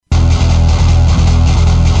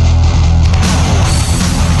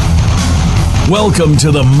Welcome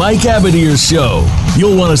to the Mike Abadir Show.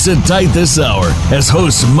 You'll want to sit tight this hour as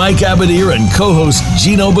hosts Mike Abadir and co-host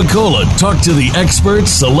Gino Bacola talk to the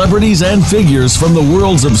experts, celebrities, and figures from the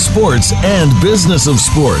worlds of sports and business of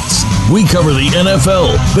sports. We cover the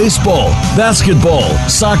NFL, baseball, basketball,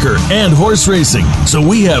 soccer, and horse racing, so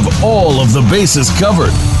we have all of the bases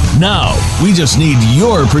covered. Now, we just need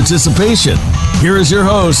your participation. Here is your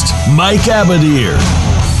host, Mike Abadir.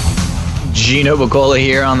 Gino Bacola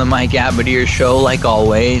here on the Mike Abadir Show. Like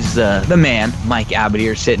always, the man, Mike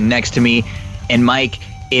Abadir, sitting next to me. And Mike,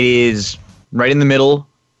 it is right in the middle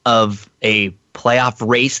of a playoff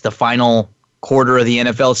race, the final quarter of the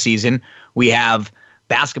NFL season. We have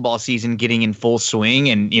basketball season getting in full swing.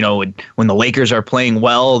 And, you know, when the Lakers are playing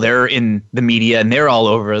well, they're in the media and they're all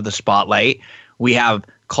over the spotlight. We have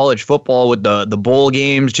college football with the bowl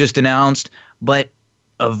games just announced. But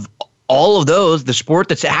of all of those, the sport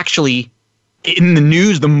that's actually in the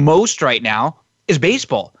news the most right now is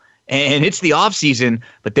baseball. And it's the off season,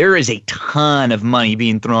 but there is a ton of money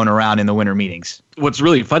being thrown around in the winter meetings. What's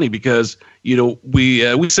really funny because, you know,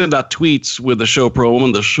 we send out tweets with the show promo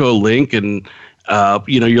and the show link, and,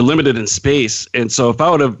 you know, you're limited in space. And so if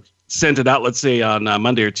I would have sent it out, let's say on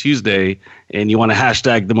Monday or Tuesday, and you want to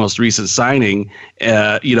hashtag the most recent signing,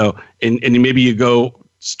 you know, and maybe you go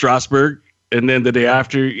Strasberg, and then the day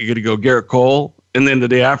after you're going to go Gerrit Cole, and then the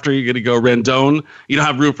day after you're going to go Rendon. You don't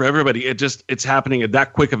have room for everybody. It's happening at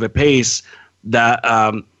that quick of a pace that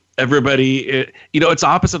everybody, you know, it's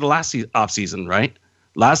opposite of last off season, right?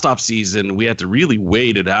 Last off season, we had to really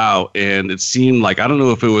wait it out, and it seemed like, I don't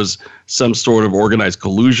know if it was some sort of organized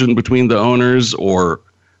collusion between the owners, or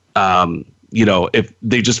you know, if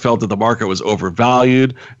they just felt that the market was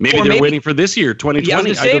overvalued. Maybe they're waiting for this year,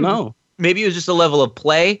 2020. I don't know. Maybe it was just a level of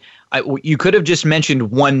play. You could have just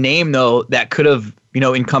mentioned one name, though, that could have, you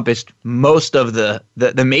know, encompassed most of the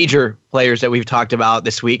major players that we've talked about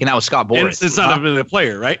this week, and that was Scott Boras. It's not even a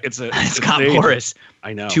player, right? It's Scott Boras.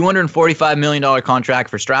 I know. $245 million contract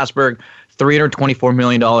for Strasberg, $324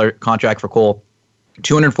 million contract for Cole,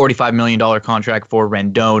 $245 million contract for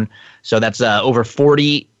Rendon. So that's over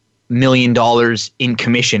 $40 million in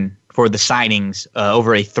commission for the signings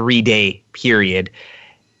over a 3-day period.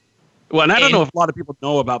 Well, and I don't know if a lot of people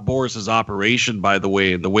know about Boris's operation, by the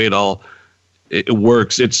way, and the way it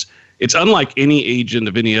works. It's unlike any agent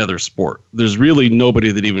of any other sport. There's really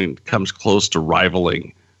nobody that even comes close to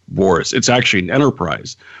rivaling Boris. It's actually an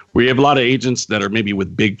enterprise. We have a lot of agents that are maybe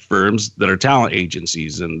with big firms that are talent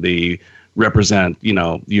agencies, and they represent, you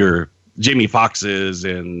know, your Jamie Foxxes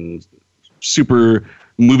and super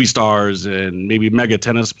movie stars and maybe mega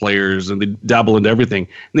tennis players, and they dabble into everything.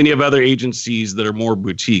 And then you have other agencies that are more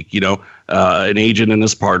boutique, you know, an agent and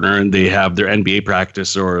his partner, and they have their NBA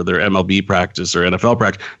practice or their MLB practice or NFL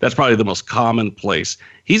practice. That's probably the most commonplace.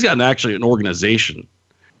 He's got actually an organization.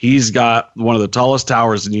 He's got one of the tallest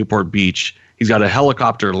towers in Newport Beach. He's got a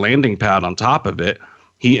helicopter landing pad on top of it.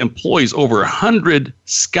 He employs over 100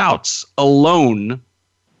 scouts alone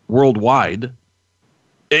worldwide.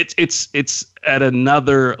 It's at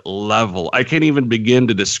another level. I can't even begin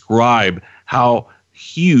to describe how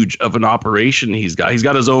huge of an operation he's got. He's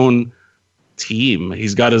got his own team.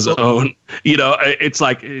 He's got his own, you know, it's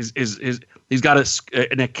like he's got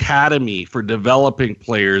an academy for developing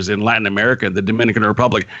players in Latin America, the Dominican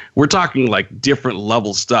Republic. We're talking like different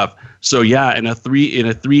level stuff. So yeah, in a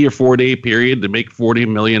 3 or 4 day period to make $40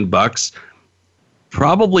 million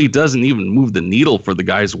probably doesn't even move the needle for the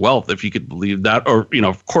guy's wealth, if you could believe that, or, you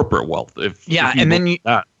know, corporate wealth. And then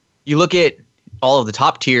you look at all of the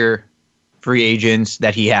top tier free agents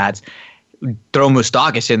that he has. Throw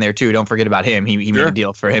Moustakas in there too. Don't forget about him. He made a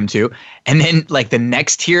deal for him too. And then like the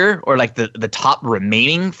next tier, or like the top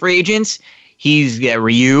remaining free agents, he's got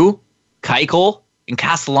Ryu, Keuchel, and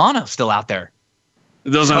Castellano still out there.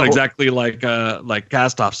 Those aren't exactly like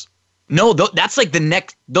cast-offs. No, that's like the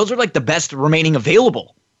next. Those are like the best remaining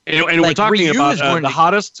available. And like, we're talking about the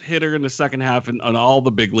hottest hitter in the second half on all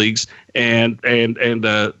the big leagues, and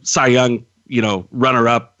Cy Young, you know, runner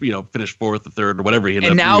up, you know, finished fourth or third or whatever.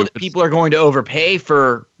 And now people are going to overpay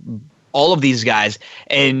for all of these guys,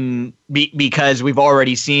 and because we've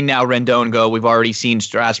already seen now Rendon go, we've already seen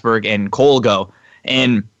Strasberg and Cole go,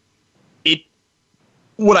 and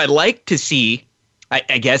what I'd like to see,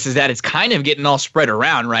 I guess, is that it's kind of getting all spread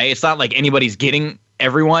around, right? It's not like anybody's getting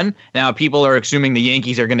everyone. Now, people are assuming the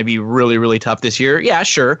Yankees are going to be really, really tough this year. Yeah,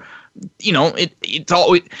 sure. You know, it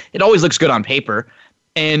always looks good on paper.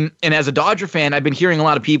 And as a Dodger fan, I've been hearing a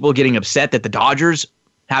lot of people getting upset that the Dodgers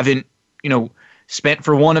haven't, you know, spent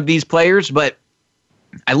for one of these players. But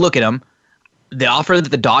I look at them. The offer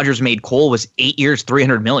that the Dodgers made Cole was 8 years,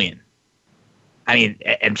 $300 million. I mean,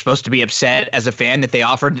 I'm supposed to be upset as a fan that they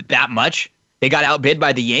offered that much. They got outbid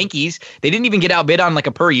by the Yankees. They didn't even get outbid on like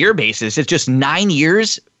a per year basis. It's just 9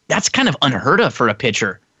 years. That's kind of unheard of for a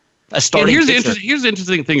pitcher. A starting pitcher. Here's the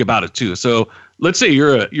interesting thing about it too. So let's say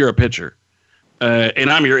you're a pitcher,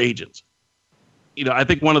 and I'm your agent. I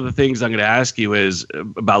think one of the things I'm going to ask you is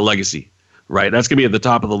about legacy, right? That's going to be at the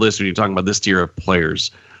top of the list when you're talking about this tier of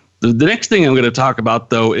players. The next thing I'm going to talk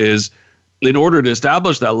about, though, is in order to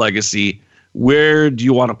establish that legacy, where do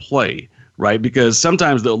you want to play, right? Because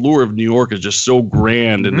sometimes the allure of New York is just so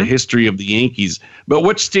grand in the history of the Yankees. But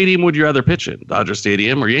which stadium would you rather pitch in, Dodger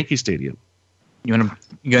Stadium or Yankee Stadium?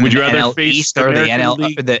 Would you rather NL face East or the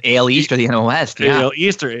AL East or the NL West? Yeah. AL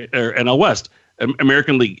East or NL West.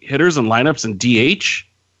 American League hitters and lineups and DH,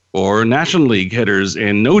 or National League hitters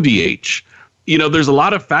and no DH. There's a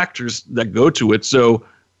lot of factors that go to it. So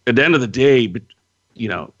at the end of the day,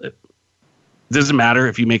 it doesn't matter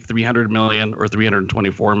if you make $300 million or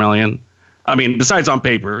 $324 million. I mean, besides on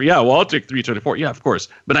paper, yeah, well, I'll take 324. Yeah, of course.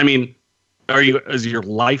 But I mean, is your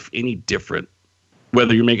life any different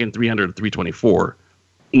whether you're making 300 or 324?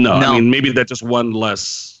 No. I mean, maybe that's just one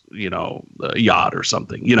less, yacht or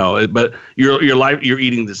something, but your life, you're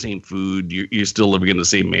eating the same food. You're still living in the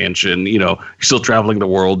same mansion, you're still traveling the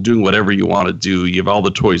world, doing whatever you want to do. You have all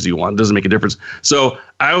the toys you want. It doesn't make a difference. So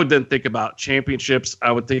I would then think about championships.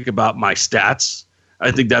 I would think about my stats.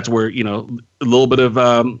 I think that's where, a little bit of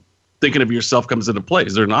thinking of yourself comes into play.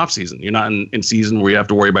 Is there an off season? You're not in season where you have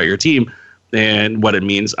to worry about your team and what it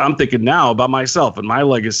means. I'm thinking now about myself and my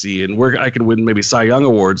legacy and where I can win maybe Cy Young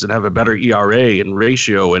awards and have a better ERA and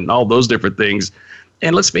ratio and all those different things.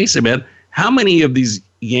 And let's face it, man, how many of these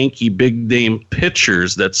Yankee big name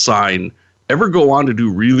pitchers that sign ever go on to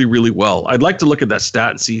do really, really well? I'd like to look at that stat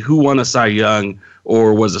and see who won a Cy Young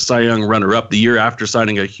or was a Cy Young runner-up the year after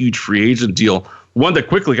signing a huge free agent deal. One that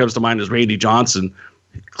quickly comes to mind is Randy Johnson.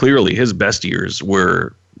 Clearly his best years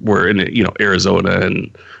were in Arizona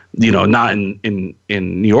and not in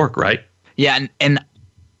New York, right? Yeah, and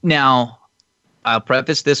now I'll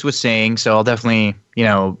preface this with saying, so I'll definitely,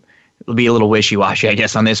 it'll be a little wishy-washy, I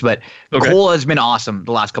guess, on this, but Cole has been awesome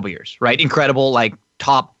the last couple of years, right? Incredible, like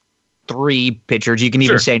top 3 pitchers. You can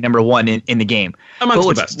even say number 1 in the game. Amongst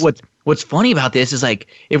the best. What's funny about this is, like,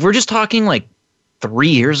 if we're just talking like 3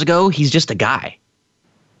 years ago, he's just a guy,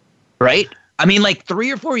 right? I mean, like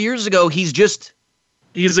 3 or 4 years ago, he's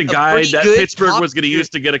a guy that Pittsburgh was going to use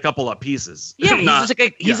to get a couple of pieces. Yeah,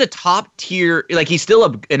 he's a top tier, like he's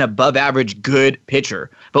still an above average good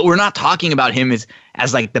pitcher, but we're not talking about him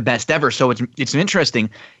as like the best ever. So it's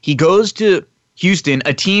interesting. He goes to Houston,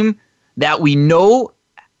 a team that we know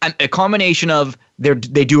a combination of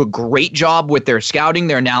they do a great job with their scouting,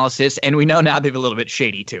 their analysis, and we know now they're a little bit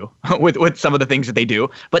shady too with some of the things that they do.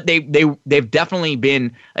 But they've definitely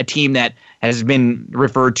been a team that has been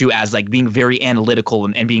referred to as like being very analytical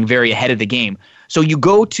and being very ahead of the game. So you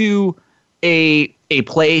go to a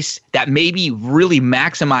place that maybe really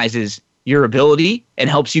maximizes your ability and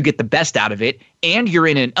helps you get the best out of it, and you're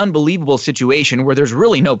in an unbelievable situation where there's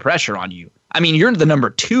really no pressure on you. I mean, you're the number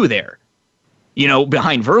 2 there.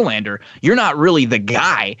 Behind Verlander, you're not really the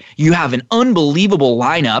guy. You have an unbelievable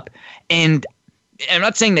lineup, and I'm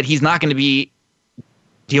not saying that he's not going to be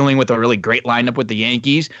dealing with a really great lineup with the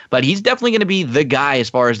Yankees, but he's definitely going to be the guy as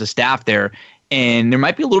far as the staff there, and there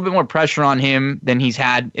might be a little bit more pressure on him than he's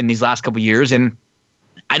had in these last couple of years, and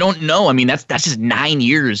I don't know. I mean, that's just 9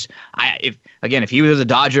 years. If he was a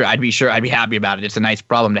Dodger, I'd be happy about it. It's a nice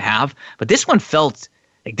problem to have, but this one felt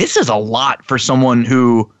like this is a lot for someone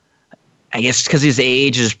who, I guess because his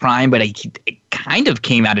age is prime, but it kind of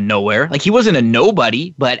came out of nowhere. Like, he wasn't a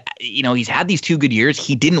nobody, but, he's had these 2 good years.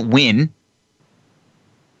 He didn't win.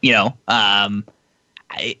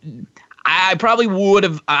 I probably would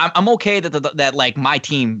have. I'm okay that like my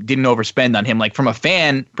team didn't overspend on him. Like, from a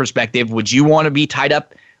fan perspective, would you want to be tied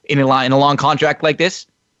up in a long contract like this?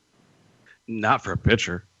 Not for a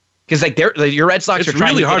pitcher. Because like your Red Sox are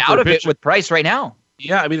trying to get out of it with Price right now.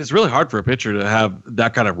 Yeah, I mean, it's really hard for a pitcher to have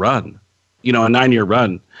that kind of run. A 9-year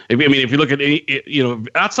run. If you look at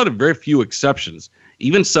outside of very few exceptions,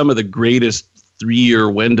 even some of the greatest 3-year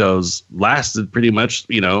windows lasted pretty much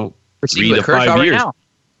 3 to 5 years. Right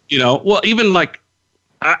now. Well, even like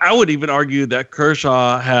I would even argue that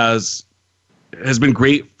Kershaw has been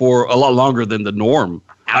great for a lot longer than the norm.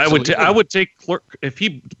 Absolutely. I would take if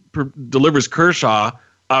he delivers Kershaw,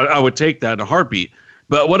 I would take that in a heartbeat.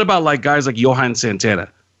 But what about like guys like Johan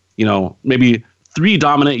Santana? Maybe 3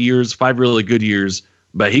 dominant years, 5 really good years,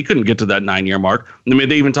 but he couldn't get to that 9-year mark. I mean,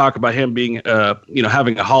 they even talk about him being,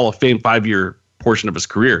 having a Hall of Fame 5-year portion of his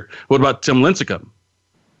career. What about Tim Lincecum?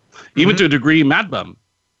 Even to a degree, Mad Bum,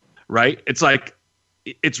 right? It's like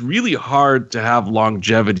it's really hard to have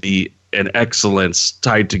longevity and excellence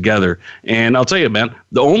tied together. And I'll tell you, man,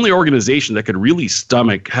 the only organization that could really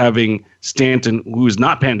stomach having Stanton, who's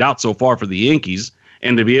not panned out so far for the Yankees,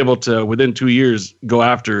 and to be able to, within 2 years, go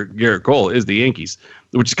after Gerrit Cole is the Yankees,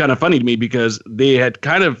 which is kind of funny to me because they had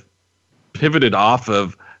kind of pivoted off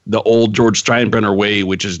of the old George Steinbrenner way,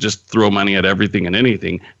 which is just throw money at everything and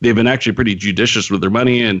anything. They've been actually pretty judicious with their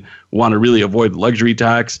money and want to really avoid the luxury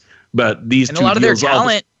tax. But these and two a lot of their deals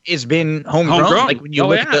talent has been homegrown. Like when you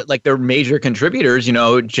look at their major contributors,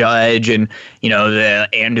 Judge and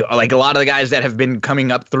and like a lot of the guys that have been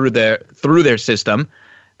coming up through their system,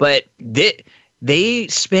 but they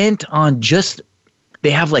spent on they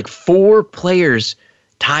have like 4 players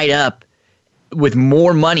tied up with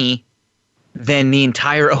more money than the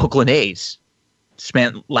entire Oakland A's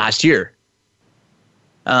spent last year.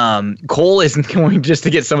 Cole isn't going, just to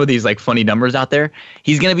get some of these like funny numbers out there,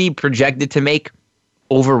 he's going to be projected to make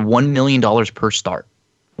over $1 million per start.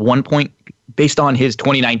 Based on his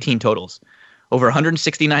 2019 totals. Over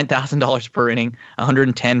 $169,000 per inning,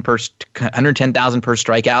 $110,000 per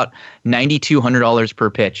strikeout, $9,200 per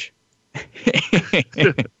pitch.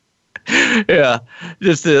 Yeah,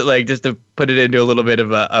 just to put it into a little bit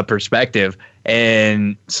of a perspective.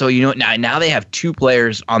 And so now they have 2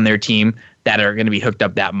 players on their team that are going to be hooked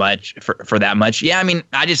up that much for that much. Yeah, I mean,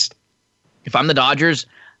 if I'm the Dodgers,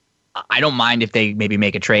 I don't mind if they maybe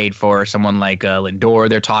make a trade for someone like Lindor.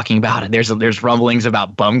 They're talking about it. There's rumblings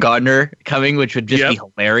about Bumgarner coming, which would just be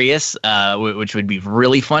hilarious. Which would be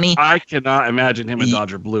really funny. I cannot imagine him in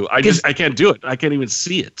Dodger blue. I can't do it. I can't even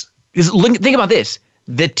see it. Think about this: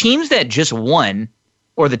 the teams that just won,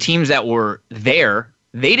 or the teams that were there,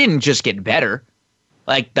 they didn't just get better.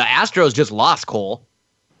 Like the Astros just lost Cole,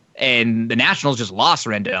 and the Nationals just lost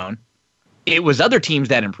Rendon. It was other teams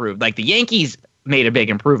that improved. Like the Yankees made a big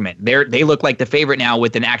improvement. They look like the favorite now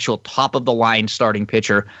with an actual top of the line starting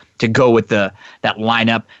pitcher to go with that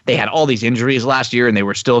lineup. They had all these injuries last year and they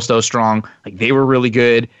were still so strong. Like they were really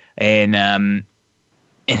good. And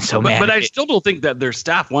so, but I still don't think that their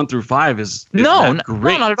staff 1 through 5 is great. No,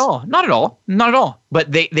 not at all.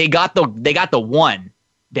 But they got the one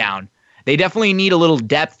down. They definitely need a little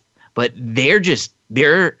depth, but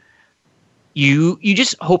you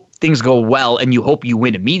just hope things go well and you hope you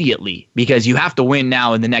win immediately, because you have to win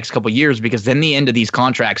now in the next couple of years, because then the end of these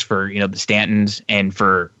contracts for the Stantons and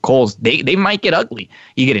for Coles, they might get ugly.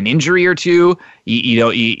 You get an injury or two,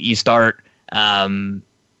 you start like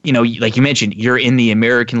you mentioned, you're in the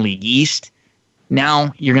American League East.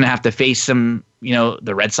 Now you're going to have to face some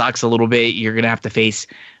the Red Sox a little bit. You're going to have to face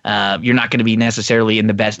you're not going to be necessarily in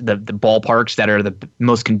the ballparks that are the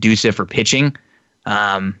most conducive for pitching.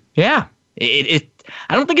 Yeah. I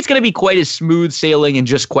don't think it's going to be quite as smooth sailing and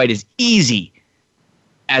just quite as easy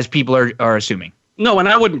as people are assuming. No, and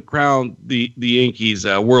I wouldn't crown the Yankees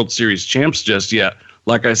World Series champs just yet.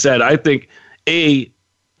 Like I said, I think,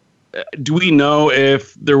 do we know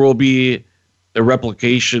if there will be a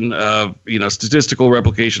replication of, statistical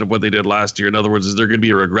replication of what they did last year? In other words, is there going to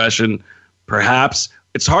be a regression? Perhaps.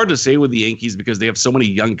 It's hard to say with the Yankees because they have so many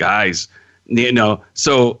young guys,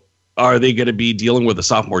 so are they going to be dealing with a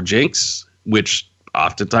sophomore jinx, which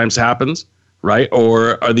oftentimes happens, right?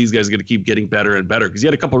 Or are these guys going to keep getting better and better? Because you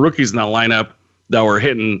had a couple of rookies in that lineup that were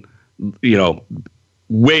hitting,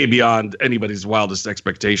 way beyond anybody's wildest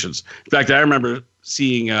expectations. In fact, I remember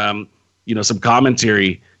seeing, some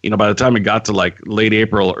commentary, by the time it got to like late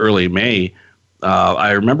April, early May,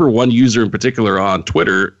 I remember one user in particular on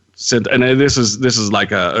Twitter said, and this is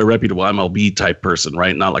like a reputable MLB type person,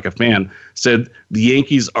 right? Not like a fan, said the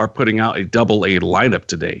Yankees are putting out a AA lineup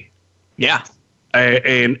today. Yeah.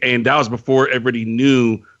 And that was before everybody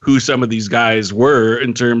knew who some of these guys were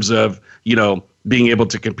in terms of, being able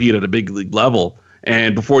to compete at a big league level.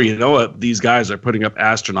 And before you know it, these guys are putting up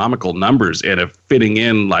astronomical numbers and are fitting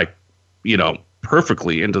in like,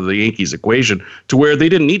 perfectly into the Yankees equation to where they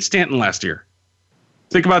didn't need Stanton last year.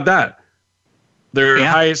 Think about that. Their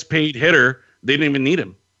highest paid hitter, they didn't even need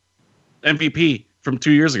him. MVP from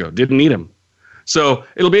 2 years ago, didn't need him. So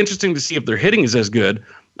it'll be interesting to see if their hitting is as good.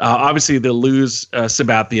 Obviously, they'll lose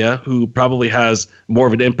Sabathia, who probably has more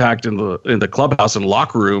of an impact in the clubhouse and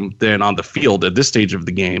locker room than on the field at this stage of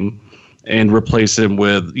the game, and replace him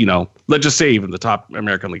with, let's just say even the top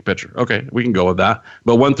American League pitcher. Okay, we can go with that.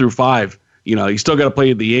 But 1 through 5, you still got to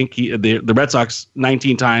play the Red Sox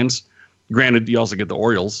 19 times. Granted, you also get the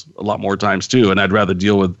Orioles a lot more times too, and I'd rather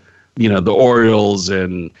deal with, the Orioles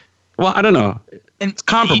and, well, I don't know. it's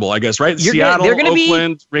comparable, I guess, right? Seattle, they're going to be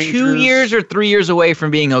Rangers. 2 years or 3 years away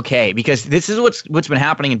from being okay, because this is what's been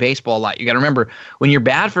happening in baseball a lot. You got to remember, when you're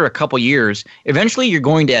bad for a couple years, eventually you're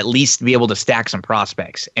going to at least be able to stack some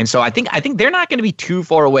prospects. And so I think they're not going to be too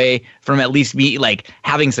far away from at least be like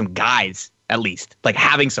having some guys, at least like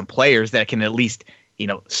having some players that can at least,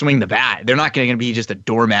 swing the bat. They're not going to be just a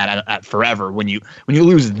doormat at forever when you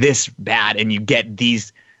lose this bad and you get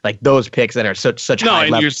these. Like those picks that are such high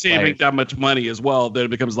level. And you're saving players. That much money as well. That it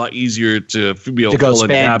becomes a lot easier to be able to fill in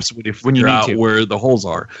gaps when you figure out where the holes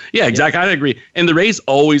are. Yeah, exactly. I agree. And the Rays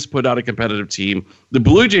always put out a competitive team. The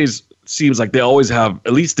Blue Jays seems like they always have,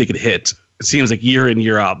 at least they could hit. It seems like year in,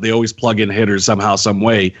 year out, they always plug in hitters somehow, some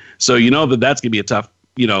way. So that's going to be a tough.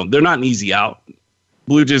 They're not an easy out.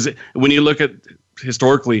 Blue Jays. When you look at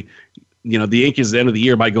historically, the Yankees at the end of the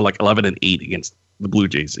year might go like 11-8 against the Blue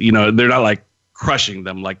Jays. They're not like crushing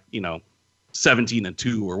them like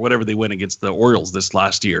 17-2 or whatever they went against the Orioles this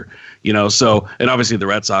last year. So, and obviously the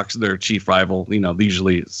Red Sox, their chief rival, they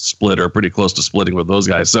usually split or pretty close to splitting with those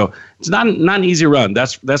guys. So it's not an easy run.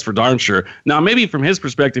 That's for darn sure. Now maybe from his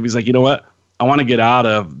perspective, he's like, you know what, I want to get out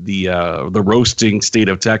of the roasting state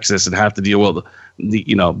of Texas and have to deal with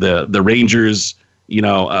the Rangers,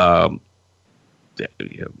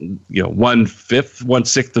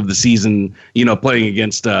 1/6 of the season, playing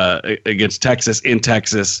against Texas in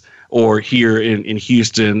Texas or here in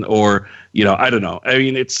Houston, or I don't know. I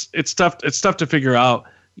mean, it's tough. It's tough to figure out,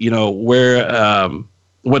 where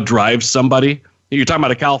what drives somebody. You're talking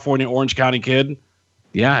about a California Orange County kid.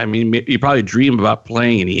 Yeah, I mean, you probably dream about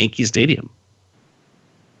playing in Yankee Stadium.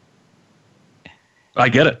 I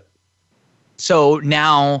get it. So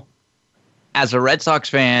now, as a Red Sox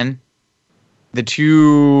fan, the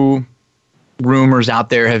two rumors out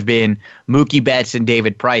there have been Mookie Betts and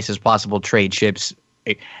David Price as possible trade chips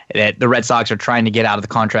that the Red Sox are trying to get out of the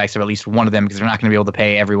contracts of at least one of them, because they're not going to be able to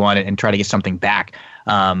pay everyone and try to get something back.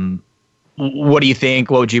 What do you think?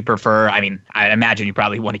 What would you prefer? I mean, I imagine you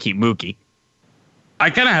probably want to keep Mookie. I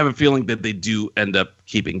kind of have a feeling that they do end up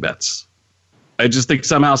keeping Betts. I just think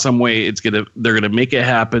somehow, some way, they're gonna make it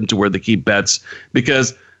happen to where they keep Betts,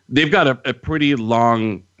 because they've got a pretty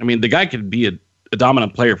long. I mean, the guy could be a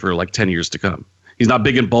dominant player for like 10 years to come. He's not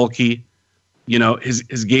big and bulky.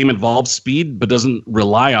 His game involves speed, but doesn't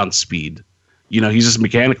rely on speed. He's just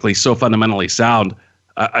mechanically so fundamentally sound.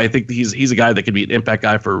 I think he's a guy that could be an impact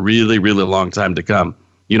guy for a really, really long time to come.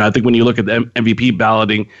 I think when you look at the MVP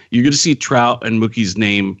balloting, you're going to see Trout and Mookie's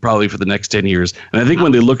name probably for the next 10 years. And I think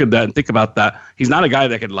when they look at that and think about that, he's not a guy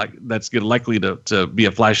that's likely to be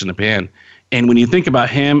a flash in the pan. And when you think about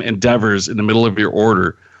him and Devers in the middle of your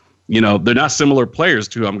order, they're not similar players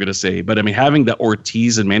to who I'm going to say. But, I mean, having the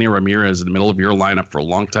Ortiz and Manny Ramirez in the middle of your lineup for a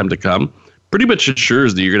long time to come pretty much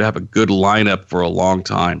ensures that you're going to have a good lineup for a long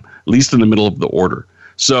time, at least in the middle of the order.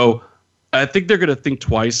 So I think they're going to think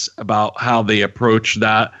twice about how they approach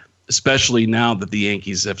that, especially now that the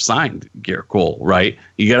Yankees have signed Gerrit Cole, right?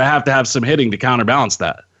 You're going to have some hitting to counterbalance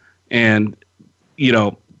that. And,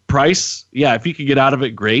 Price, yeah, if he could get out of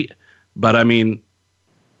it, great. But, I mean,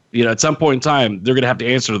 at some point in time, they're going to have to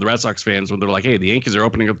answer to the Red Sox fans when they're like, hey, the Yankees are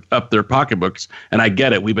opening up their pocketbooks. And I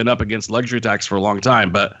get it. We've been up against luxury tax for a long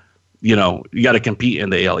time, but, you got to compete in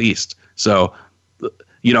the AL East. So,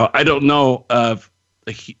 I don't know of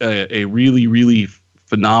a really, really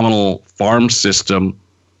phenomenal farm system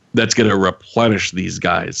that's going to replenish these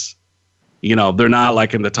guys. They're not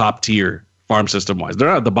like in the top tier farm system wise. They're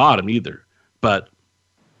not at the bottom either. But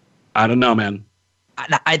I don't know, man.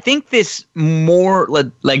 I think this more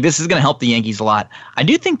like this is going to help the Yankees a lot. I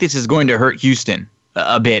do think this is going to hurt Houston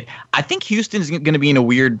a bit. I think Houston's going to be in a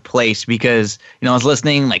weird place because, I was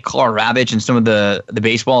listening like Carl Ravitch and some of the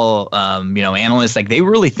baseball, analysts, like they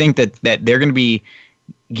really think that they're going to be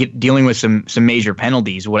dealing with some major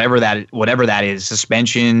penalties, whatever that is,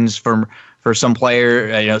 suspensions for some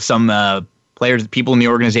player, some players, people in the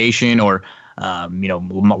organization, or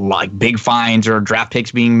like big fines or draft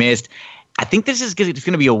picks being missed. I think it's going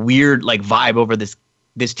to be a weird like vibe over this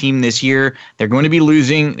team this year. They're going to be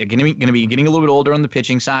losing. They're going to be getting a little bit older on the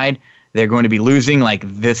pitching side. They're going to be losing like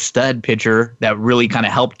this stud pitcher that really kind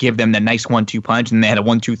of helped give them that nice 1-2 punch, and they had a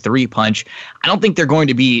 1-2-3 punch. I don't think they're going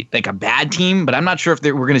to be like a bad team, but I'm not sure if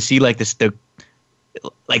we're going to see like this. They're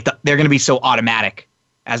going to be so automatic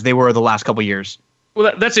as they were the last couple of years.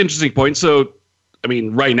 Well, that's an interesting point. So, I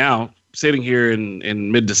mean, right now, sitting here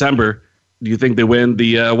in mid-December, do you think they win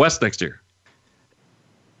the West next year?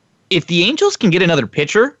 If the Angels can get another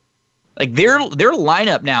pitcher, like their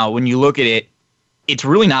lineup now, when you look at it, it's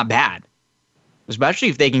really not bad. Especially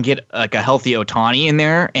if they can get like a healthy Ohtani in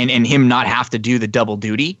there and him not have to do the double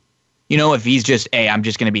duty. if he's just, hey, I'm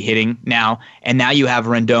just going to be hitting now, and now you have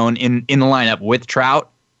Rendon in the lineup with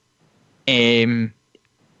Trout,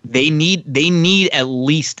 they need at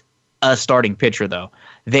least a starting pitcher, though.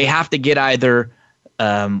 They have to get either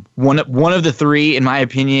one of the three, in my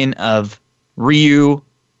opinion, of Ryu,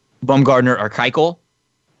 Bumgarner, or Keuchel,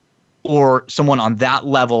 or someone on that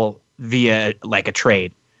level via like a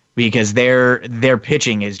trade, because their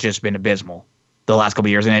pitching has just been abysmal the last couple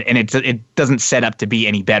of years, and it doesn't set up to be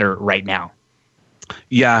any better right now.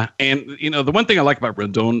 Yeah, and the one thing I like about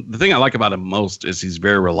Rendon, the thing I like about him most is he's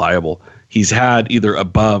very reliable. He's had either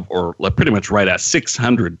above or pretty much right at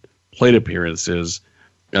 600 plate appearances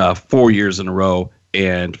 4 years in a row,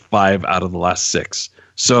 and 5 out of the last 6.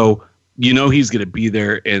 So he's going to be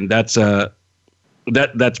there, and that's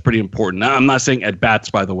pretty important. Now, I'm not saying at bats,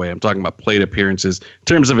 by the way. I'm talking about plate appearances. In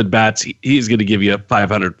terms of at bats, he's going to give you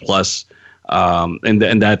 500 plus. And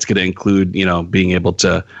that's going to include, being able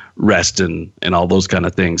to rest and all those kind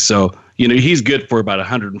of things. So, he's good for about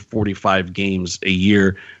 145 games a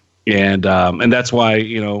year. And that's why,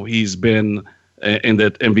 he's been in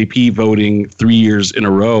the MVP voting 3 years in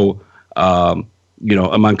a row,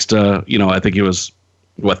 amongst, I think he was,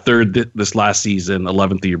 third this last season,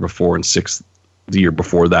 11th the year before, and 6th the year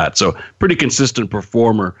before that. So pretty consistent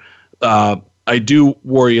performer. I do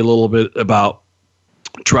worry a little bit about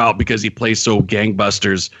Trout because he plays so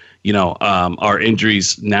gangbusters. Are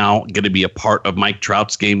injuries now going to be a part of Mike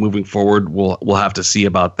Trout's game moving forward? We'll have to see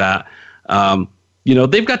about that.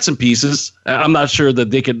 They've got some pieces. I'm not sure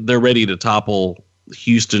that they're ready to topple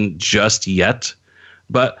Houston just yet.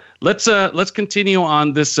 But let's continue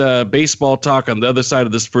on this baseball talk on the other side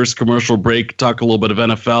of this first commercial break. Talk a little bit of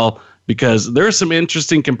NFL, because there are some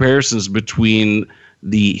interesting comparisons between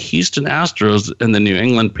the Houston Astros and the New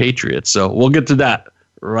England Patriots. So we'll get to that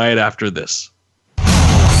right after this.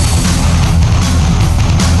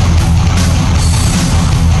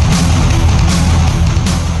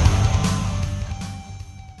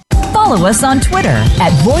 Follow us on Twitter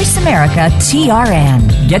at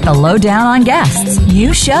VoiceAmericaTRN. Get the lowdown on guests,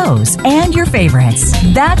 new shows, and your favorites.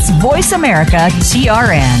 That's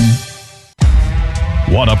VoiceAmericaTRN.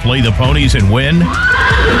 Want to play the ponies and win?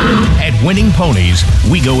 At Winning Ponies,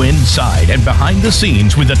 we go inside and behind the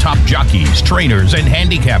scenes with the top jockeys, trainers, and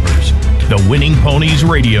handicappers. The Winning Ponies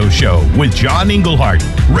radio show with John Englehart,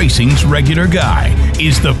 racing's regular guy,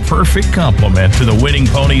 is the perfect complement to the Winning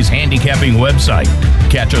Ponies handicapping website.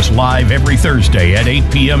 Catch us live every Thursday at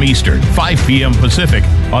 8 p.m. Eastern, 5 p.m. Pacific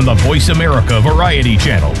on the Voice America Variety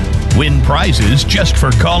Channel. Win prizes just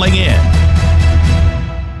for calling in.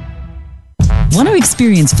 Want to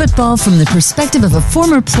experience football from the perspective of a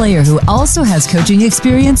former player who also has coaching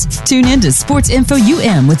experience? Tune in to Sports Info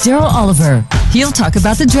UM with Daryl Oliver. He'll talk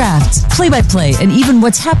about the draft, play-by-play, and even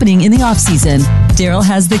what's happening in the offseason. Daryl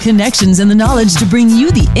has the connections and the knowledge to bring you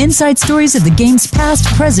the inside stories of the game's past,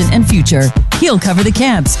 present, and future. He'll cover the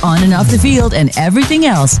camps, on and off the field, and everything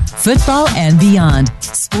else, football and beyond.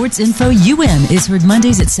 Sports Info UM is heard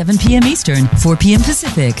Mondays at 7 p.m. Eastern, 4 p.m.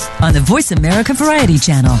 Pacific on the Voice America Variety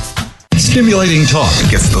Channel. Stimulating talk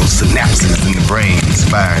gets those synapses in the brain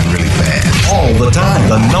firing really fast. All the time.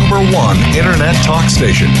 The #1 internet talk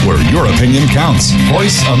station where your opinion counts.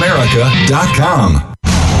 VoiceAmerica.com.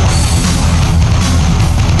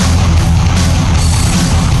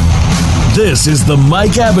 This is the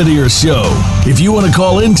Mike Abadir Show. If you want to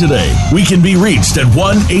call in today, we can be reached at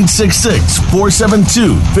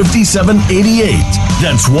 1-866-472-5788.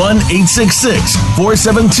 That's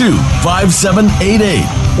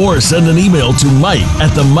 1-866-472-5788. Or send an email to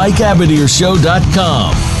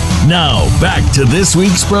mike@themikeabadirshow.com. Now, back to this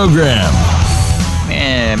week's program.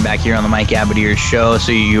 And back here on the Mike Abadir Show.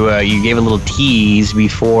 So you gave a little tease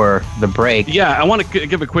before the break. Yeah, I want to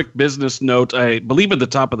give a quick business note. I believe at the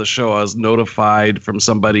top of the show I was notified from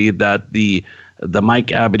somebody that the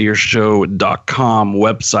MikeAbadirShow.com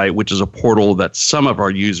website, which is a portal that some of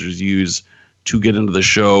our users use to get into the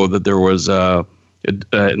show, that there was an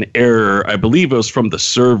error. I believe it was from the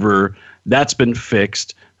server. That's been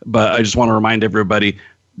fixed. But I just want to remind everybody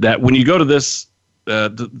that when you go to this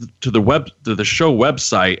to the show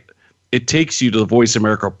website, it takes you to the Voice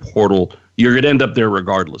America portal. You're going to end up there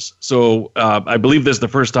regardless. So I believe this is the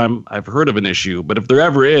first time I've heard of an issue. But if there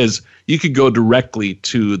ever is, you could go directly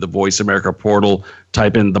to the Voice America portal,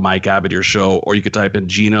 type in the Mike Abadir Show, or you could type in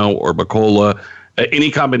Gino or Bacola,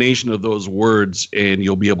 any combination of those words, and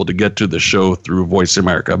you'll be able to get to the show through Voice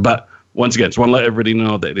America. But once again, just want to let everybody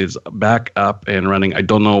know that it is back up and running. I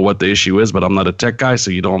don't know what the issue is, but I'm not a tech guy,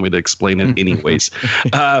 so you don't want me to explain it anyways.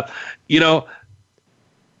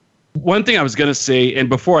 One thing I was going to say, and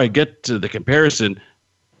before I get to the comparison,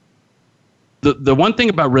 the one thing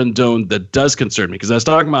about Rendon that does concern me, because I was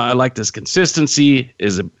talking about, I like this consistency,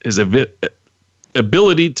 his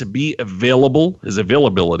ability to be available, his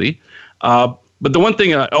availability. But the one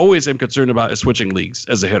thing I always am concerned about is switching leagues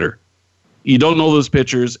as a hitter. You don't know those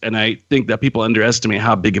pitchers, and I think that people underestimate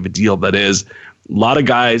how big of a deal that is. A lot of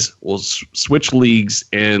guys will switch leagues,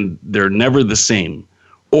 and they're never the same,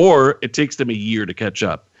 or it takes them a year to catch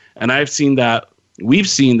up. And we've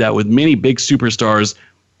seen that with many big superstars.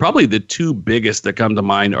 Probably the two biggest that come to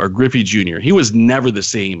mind are Griffey Jr. He was never the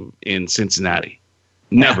same in Cincinnati.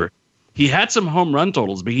 Never. Yeah. He had some home run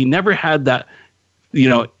totals, but he never had that,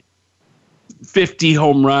 50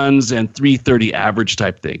 home runs and 330 average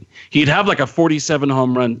type thing. He'd have like a 47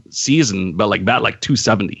 home run season, but bat like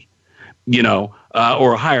 270,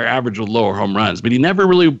 or a higher average with lower home runs. But he never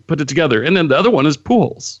really put it together. And then the other one is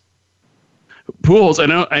Pujols.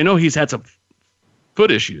 I know he's had some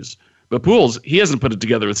foot issues, but Pujols, he hasn't put it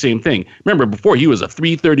together the same thing. Remember, before he was a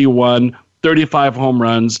 331, 35 home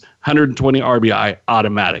runs, 120 RBI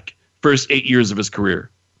automatic. First 8 years of his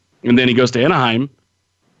career. And then he goes to Anaheim,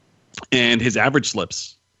 and his average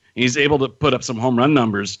slips. He's able to put up some home run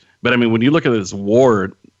numbers. But, I mean, when you look at his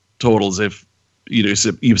WAR totals, if you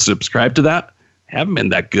subscribe to that, haven't been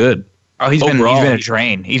that good. Oh, he's been a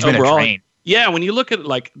drain. He's been a drain. Yeah, when you look at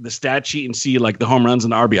the stat sheet and see the home runs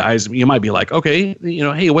and the RBIs, you might be like, okay,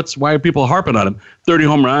 hey, why are people harping on him? 30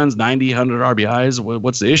 home runs, 90, 100 RBIs.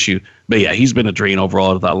 What's the issue? But yeah, he's been a drain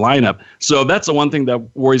overall of that lineup. So that's the one thing that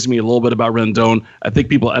worries me a little bit about Rendon. I think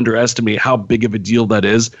people underestimate how big of a deal that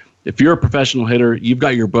is. If you're a professional hitter, you've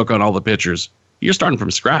got your book on all the pitchers. You're starting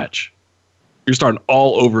from scratch. You're starting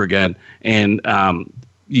all over again, and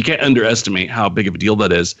you can't underestimate how big of a deal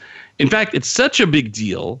that is. In fact, it's such a big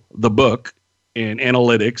deal, the book and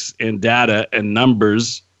analytics and data and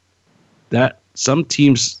numbers, that some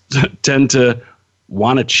teams tend to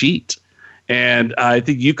want to cheat. And I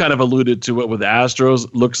think you kind of alluded to it with the Astros.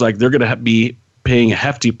 Looks like they're going to be paying a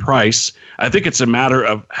hefty price. I think it's a matter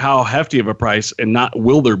of how hefty of a price and not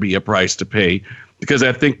will there be a price to pay, because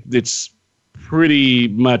I think it's pretty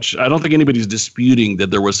much, I don't think anybody's disputing that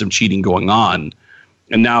there was some cheating going on.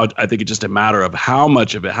 And now I think it's just a matter of how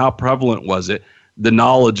much of it, how prevalent was it, the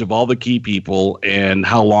knowledge of all the key people, and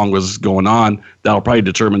how long was going on. That'll probably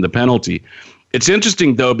determine the penalty. It's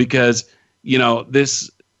interesting, though, because,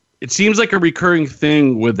 it seems like a recurring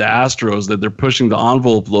thing with the Astros that they're pushing the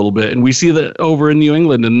envelope a little bit. And we see that over in New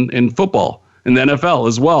England in football, in the NFL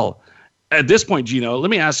as well. At this point, Gino,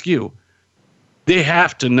 let me ask you, they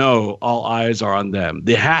have to know all eyes are on them.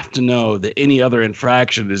 They have to know that any other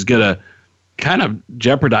infraction is going to kind of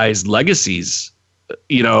jeopardize legacies.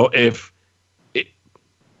 If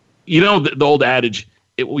the old adage,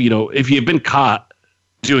 if you've been caught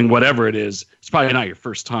doing whatever it is, it's probably not your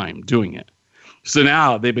first time doing it. So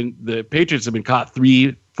now the Patriots have been caught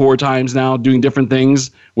 3-4 times now doing different things,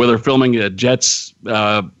 whether filming a Jets,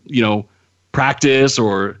 practice,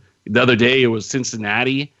 or the other day it was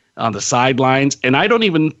Cincinnati on the sidelines. And I don't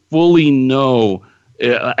even fully know.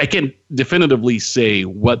 I can't definitively say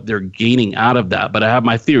what they're gaining out of that, but I have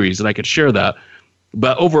my theories and I could share that.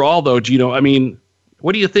 But overall, though, Gino, I mean,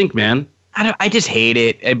 what do you think, man? I just hate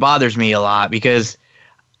it. It bothers me a lot because,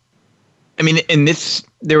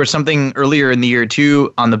 there was something earlier in the year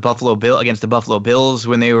too on the against the Buffalo Bills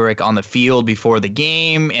when they were on the field before the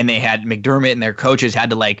game, and they had McDermott and their coaches had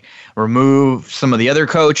to remove some of the other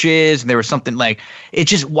coaches, and there was something it's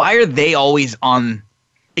just, why are they always on?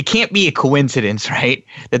 It can't be a coincidence, right?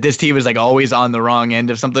 That this team is always on the wrong end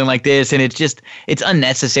of something like this, and it's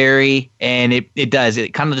unnecessary, and it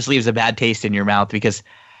kind of just leaves a bad taste in your mouth, because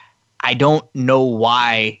I don't know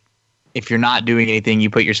why. If you're not doing anything, you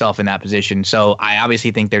put yourself in that position. So I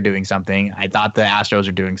obviously think they're doing something. I thought the Astros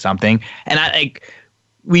are doing something, and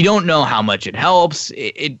we don't know how much it helps.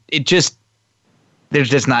 It just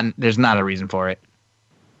there's not a reason for it.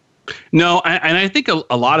 No, and I think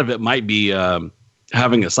a lot of it might be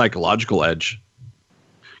having a psychological edge.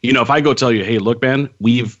 If I go tell you, hey, look, man,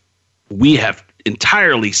 we have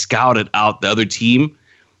entirely scouted out the other team.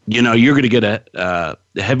 You're going to get a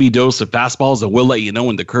heavy dose of fastballs, and we'll let you know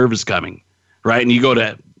when the curve is coming, right? And you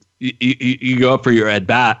go up for your at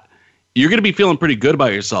bat, you're going to be feeling pretty good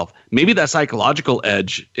about yourself. Maybe that psychological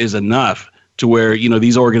edge is enough to where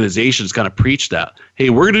these organizations kind of preach that. Hey,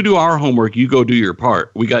 we're going to do our homework. You go do your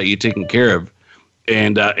part. We got you taken care of.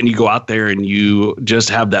 And you go out there and you just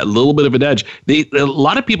have that little bit of an edge. A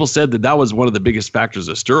lot of people said that was one of the biggest factors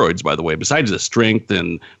of steroids, by the way, besides the strength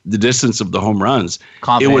and the distance of the home runs.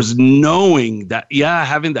 Confidence. It was knowing that,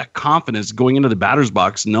 having that confidence going into the batter's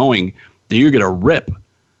box, knowing that you're going to rip.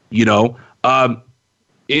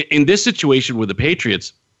 In this situation with the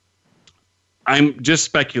Patriots, I'm just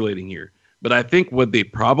speculating here, but I think what they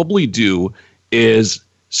probably do is,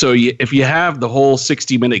 if you have the whole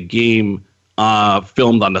 60-minute game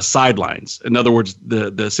filmed on the sidelines, in other words,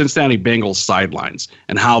 the Cincinnati Bengals sidelines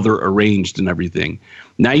and how they're arranged and everything.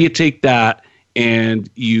 Now you take that and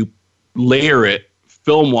you layer it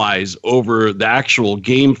film-wise over the actual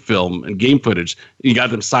game film and game footage. You got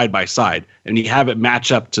them side by side, and you have it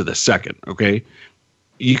match up to the second, okay?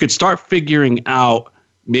 You could start figuring out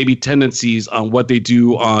maybe tendencies on what they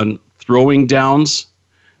do on throwing downs,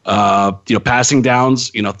 passing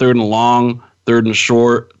downs, third and long, third and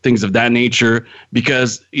short, things of that nature.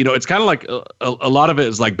 Because, it's kind of like a lot of it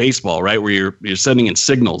is like baseball, right? Where you're sending in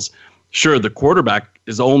signals. Sure, the quarterback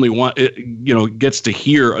is the only one, gets to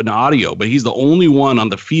hear an audio, but he's the only one on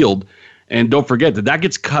the field. And don't forget that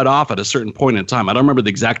gets cut off at a certain point in time. I don't remember the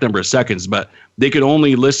exact number of seconds, but they could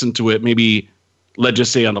only listen to it maybe, let's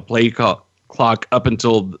just say on the play clock up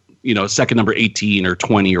until, second number 18 or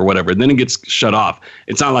 20 or whatever. And then it gets shut off.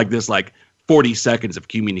 It's not like this, 40 seconds of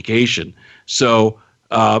communication. So,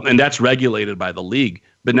 and that's regulated by the league.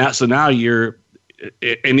 But now you're,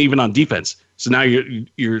 and even on defense. So now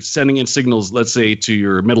you're sending in signals, let's say, to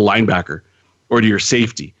your middle linebacker or to your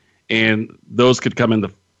safety. And those could come in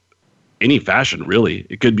any fashion, really.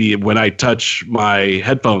 It could be when I touch my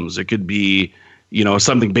headphones. It could be,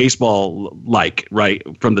 something baseball-like, right,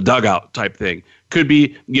 from the dugout type thing. Could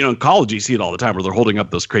be, in college you see it all the time where they're holding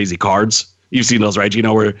up those crazy cards. You've seen those, right,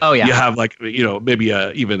 Gino, where you have maybe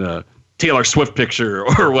even a Taylor Swift picture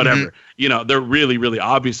or whatever. Mm-hmm. They're really, really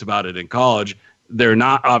obvious about it in college. They're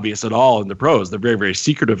not obvious at all in the pros. They're very, very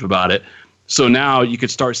secretive about it. So now you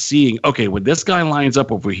could start seeing, okay, when this guy lines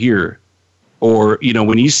up over here, or,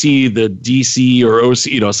 when you see the DC or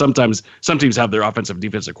OC, sometimes some teams have their offensive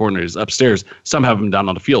defensive coordinators upstairs. Some have them down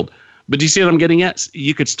on the field. But do you see what I'm getting at?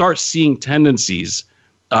 You could start seeing tendencies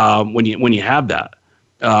when you have that.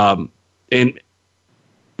 And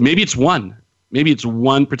maybe it's one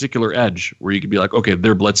particular edge where you could be like, okay,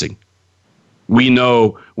 they're blitzing. We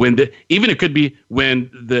know even it could be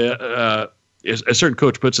when a certain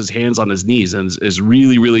coach puts his hands on his knees and is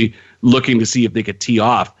really, really looking to see if they could tee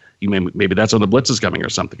off. Maybe that's when the blitz is coming or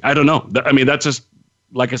something. I don't know. That's just,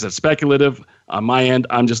 like I said, speculative on my end.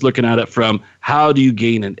 I'm just looking at it from how do you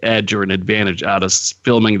gain an edge or an advantage out of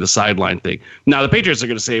filming the sideline thing. Now, the Patriots are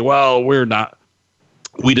going to say, well,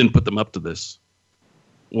 we didn't put them up to this.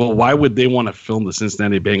 Well, why would they want to film the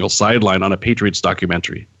Cincinnati Bengals sideline on a Patriots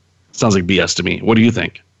documentary? Sounds like BS to me. What do you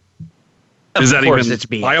think? Is that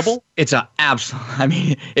even viable? It's an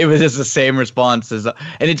absolute. It was just the same response and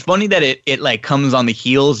it's funny that it comes on the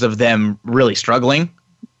heels of them really struggling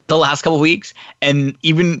the last couple of weeks, and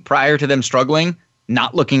even prior to them struggling,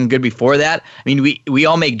 not looking good before that. We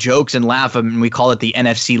all make jokes and laugh, and we call it the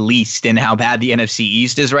NFC East and how bad the NFC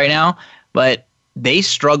East is right now, but they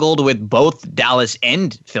struggled with both Dallas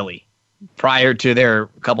and Philly prior to their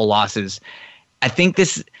couple losses. I think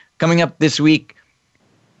this coming up this week,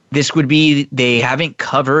 this would be, they haven't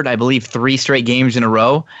covered, I believe, 3 straight games in a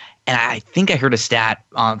row. And I think I heard a stat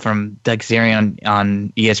from Doug Zarian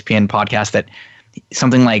on ESPN podcast that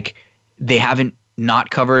something like they haven't not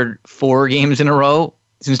covered 4 games in a row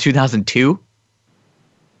since 2002.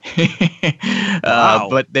 Wow.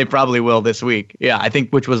 But they probably will this week. Yeah, I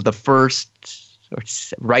think, which was the first,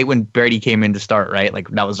 right when Brady came in to start, right?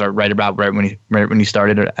 That was right when he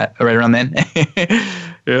started, right around then.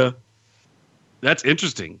 Yeah. That's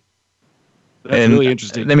interesting. That's really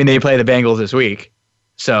interesting. They play the Bengals this week.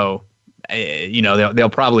 So, they'll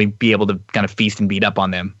probably be able to kind of feast and beat up on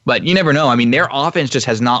them. But you never know. Their offense just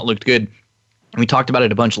has not looked good. We talked about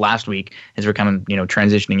it a bunch last week as we're kind of,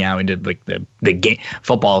 transitioning out into the game,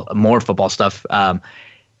 more football stuff.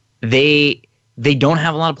 They don't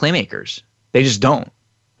have a lot of playmakers. They just don't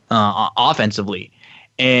offensively.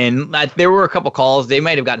 And there were a couple calls. They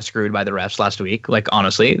might have gotten screwed by the refs last week.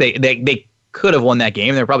 Honestly, they could have won that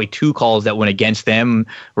game. There were probably 2 calls that went against them.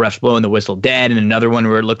 Refs blowing the whistle dead, and another one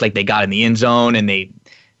where it looked like they got in the end zone, and they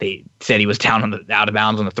said he was down on out of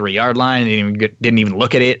bounds on the 3-yard line. They didn't even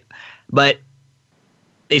look at it. But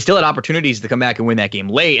they still had opportunities to come back and win that game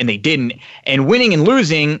late, and they didn't. And winning and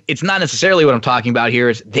losing, it's not necessarily what I'm talking about here.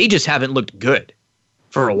 Is they just haven't looked good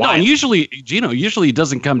for a while. No, and usually it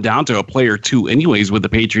doesn't come down to a play or two anyways with the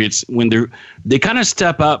Patriots when they kind of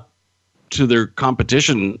step up to their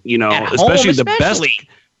competition, especially the best.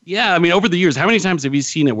 Yeah, over the years, how many times have you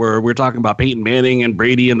seen it where we're talking about Peyton Manning and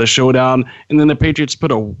Brady in the showdown, and then the Patriots put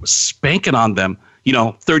a spanking on them,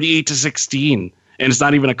 38-16, and it's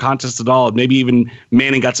not even a contest at all. Maybe even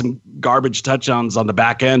Manning got some garbage touchdowns on the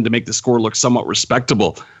back end to make the score look somewhat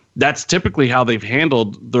respectable. that's typically how they've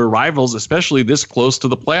handled their rivals, especially this close to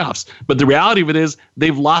the playoffs. But the reality of it is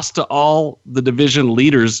they've lost to all the division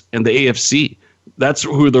leaders in the AFC. That's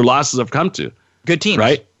who their losses have come to. Good teams.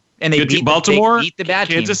 Right? And they beat Baltimore, they beat the bad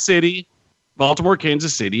Kansas teams. City, Baltimore,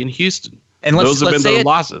 Kansas City, and Houston. And those have been their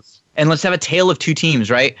losses. And let's have a tale of two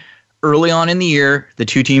teams, right? Early on in the year, the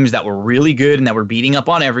two teams that were really good and that were beating up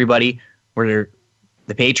on everybody were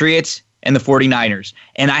the Patriots and the 49ers.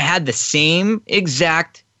 And I had the same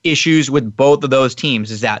exact issues with both of those teams,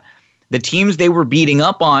 is that the teams they were beating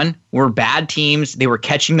up on were bad teams. They were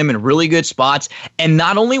catching them in really good spots. And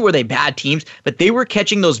not only were they bad teams, but they were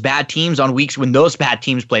catching those bad teams on weeks when those bad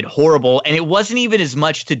teams played horrible. And it wasn't even as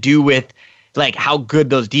much to do with like how good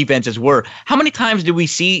those defenses were. How many times did we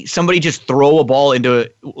see somebody just throw a ball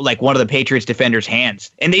into like one of the Patriots defenders'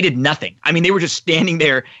 hands and they did nothing? I mean, they were just standing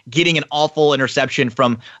there getting an awful interception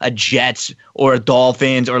from a Jets or a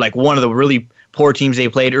Dolphins or like one of the really poor teams they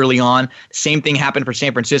played early on. Same thing happened for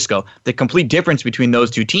San Francisco. The complete difference between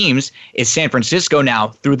those two teams is San Francisco now,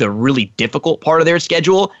 through the really difficult part of their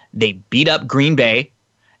schedule, they beat up Green Bay.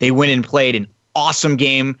 They went and played an awesome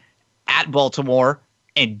game at Baltimore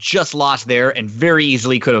and just lost there and very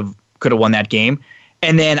easily could have won that game.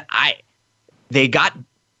 And then they had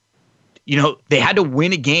to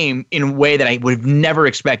win a game in a way that I would have never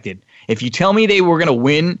expected. If you tell me they were going to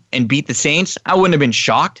win and beat the Saints, I wouldn't have been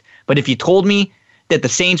shocked. But if you told me that the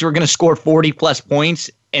Saints were going to score 40-plus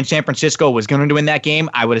points and San Francisco was going to win that game,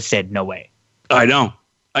 I would have said no way. I know.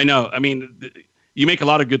 I mean, you make a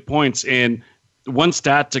lot of good points. And one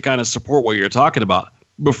stat to kind of support what you're talking about,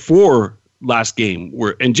 before last game,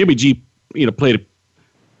 and Jimmy G, played.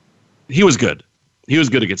 He was good. He was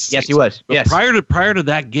good against the Saints. Yes, he was. But yes. Prior to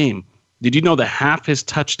that game, did you know that half his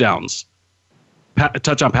touchdown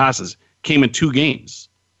passes came in two games,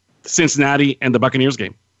 Cincinnati and the Buccaneers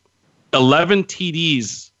game? 11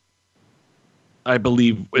 TDs, I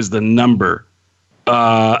believe, is the number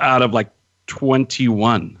out of like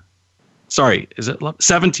 21. Sorry, is it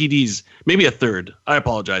 7 TDs? Maybe a third. I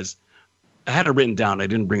apologize. I had it written down. I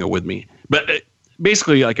didn't bring it with me. But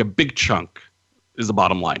basically, like a big chunk is the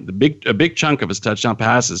bottom line. A big chunk of his touchdown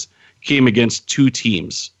passes came against two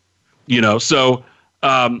teams. So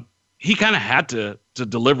he kind of had to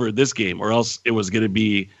deliver this game, or else it was going to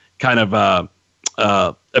be kind of a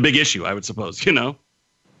big issue, I would suppose. Yeah,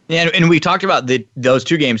 and we talked about those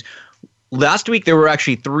two games. Last week there were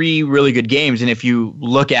actually 3 really good games, and if you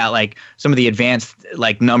look at like some of the advanced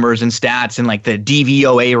like numbers and stats and like the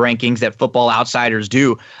DVOA rankings that Football Outsiders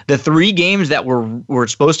do, the 3 games that were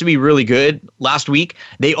supposed to be really good last week,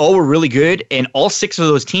 they all were really good, and all 6 of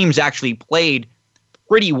those teams actually played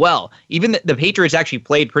pretty well. Even the Patriots actually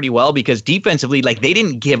played pretty well because defensively, like they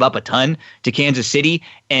didn't give up a ton to Kansas City,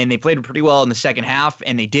 and they played pretty well in the second half,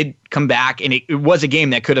 and they did come back, and it was a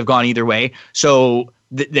game that could have gone either way. So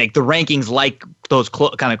the rankings like those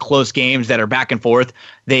kind of close games that are back and forth.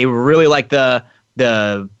 They really like the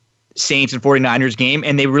Saints and 49ers game,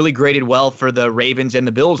 and they really graded well for the Ravens and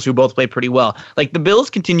the Bills, who both played pretty well. Like the Bills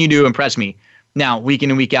continue to impress me now week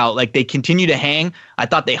in and week out. Like they continue to hang. I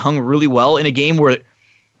thought they hung really well in a game where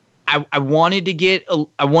I wanted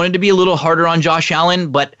to be a little harder on Josh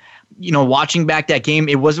Allen, but watching back that game,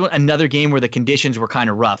 it was another game where the conditions were kind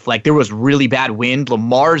of rough. Like there was really bad wind.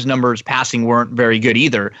 Lamar's numbers passing weren't very good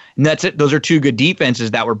either. And that's it. Those are 2 good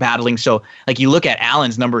defenses that were battling. So like you look at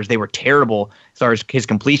Allen's numbers, they were terrible as far as his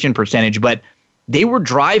completion percentage, but they were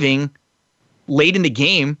driving late in the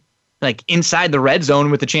game, like inside the red zone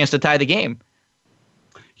with a chance to tie the game.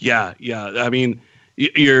 Yeah. I mean,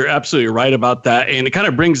 you're absolutely right about that. And it kind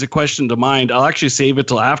of brings a question to mind. I'll actually save it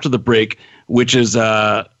till after the break, which is,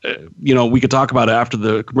 we could talk about it after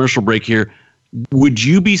the commercial break here. Would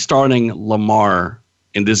you be starting Lamar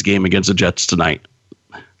in this game against the Jets tonight?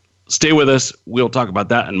 Stay with us. We'll talk about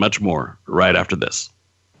that and much more right after this.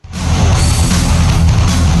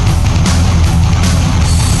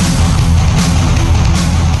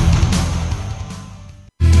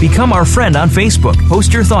 Become our friend on Facebook.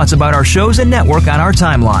 Post your thoughts about our shows and network on our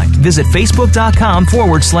timeline. Visit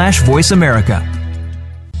Facebook.com/Voice America.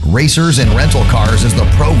 Racers and Rental Cars is the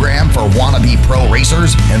program for wannabe pro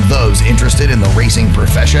racers and those interested in the racing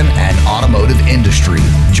profession and automotive industry.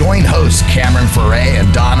 Join hosts Cameron Ferre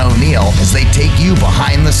and Don O'Neill as they take you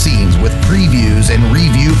behind the scenes with previews and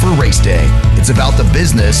review for race day. It's about the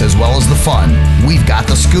business as well as the fun. We've got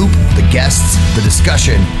the scoop, the guests, the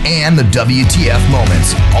discussion, and the WTF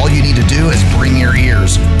moments. All you need to do is bring your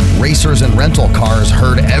ears. Racers and Rental Cars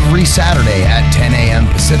heard every Saturday at 10 a.m.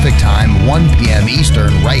 Pacific Time, 1 p.m.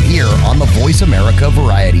 Eastern, right here on the Voice America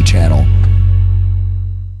Variety Channel.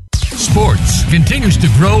 sports continues to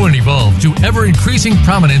grow and evolve to ever-increasing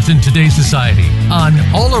prominence in today's society. On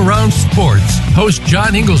All Around Sports, host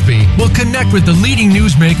John Inglesby will connect with the leading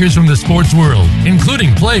newsmakers from the sports world,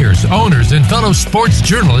 including players, owners, and fellow sports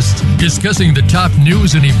journalists, discussing the top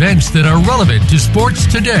news and events that are relevant to sports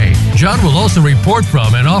today. John will also report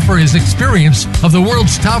from and offer his experience of the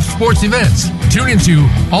world's top sports events. Tune into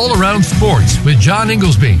All Around Sports with John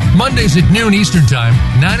Inglesby, Mondays at noon Eastern Time,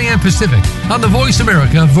 9 a.m. Pacific, on the Voice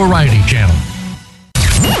America Variety Channel.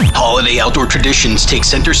 Holiday outdoor traditions take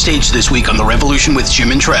center stage this week on The Revolution with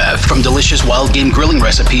Jim and Trav. From delicious wild game grilling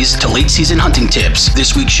recipes to late season hunting tips,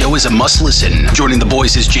 this week's show is a must listen. Joining the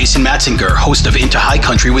boys is Jason Matzinger, host of Into High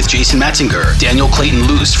Country with Jason Matzinger, Daniel Clayton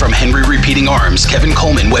Luce from Henry Repeating Arms, Kevin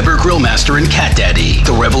Coleman, Weber Grillmaster, and Cat Daddy.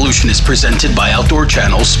 The Revolution is presented by Outdoor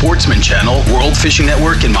Channel, Sportsman Channel, World Fishing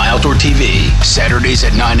Network, and My Outdoor TV. Saturdays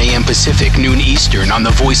at 9 a.m. Pacific, noon Eastern on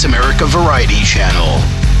the Voice America Variety Channel.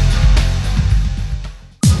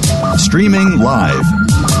 Streaming live,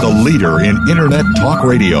 the leader in Internet talk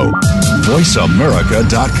radio,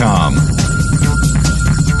 voiceamerica.com.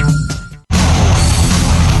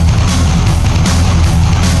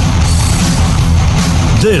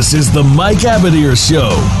 This is the Mike Abadir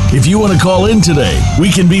Show. If you want to call in today,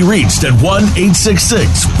 we can be reached at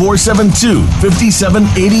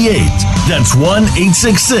 1-866-472-5788. That's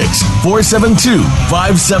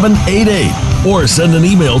 1-866-472-5788. Or send an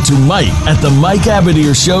email to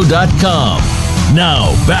mike@themikeabadirshow.com.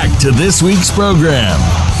 Now, back to this week's program.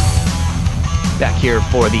 Back here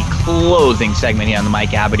for the closing segment here on the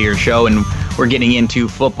Mike Abadir Show, and we're getting into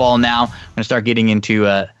football now. I'm going to start getting into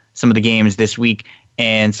some of the games this week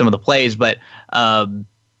and some of the plays, but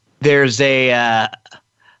there's a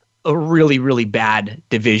really, really bad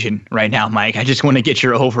division right now, Mike. I just want to get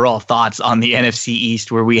your overall thoughts on the NFC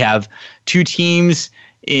East, where we have two teams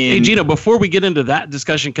in... Hey, Gino, before we get into that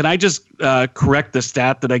discussion, can I just correct the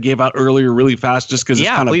stat that I gave out earlier really fast, just because it's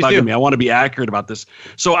kind of bugging me. I want to be accurate about this.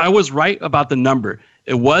 So I was right about the number.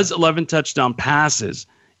 It was 11 touchdown passes.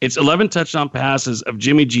 It's 11 touchdown passes of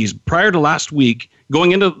Jimmy G's. Prior to last week,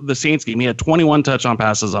 going into the Saints game, he had 21 touchdown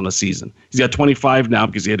passes on the season. He's got 25 now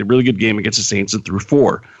because he had a really good game against the Saints and threw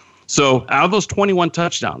 4. So out of those 21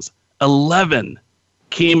 touchdowns, 11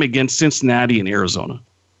 came against Cincinnati and Arizona.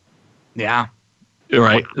 Yeah. All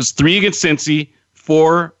right. There's 3 against Cincy,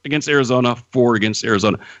 4 against Arizona, 4 against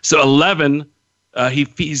Arizona. So 11,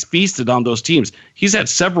 he's feasted on those teams. He's had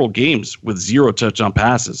several games with 0 touchdown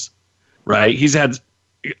passes, right? He's had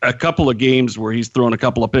a couple of games where he's thrown a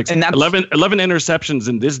couple of picks. And 11 interceptions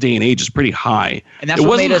in this day and age is pretty high. And that's it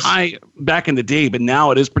wasn't high back in the day, but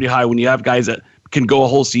now it is pretty high when you have guys that can go a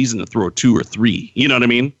whole season to throw 2 or 3. You know what I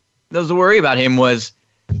mean? The worry about him was,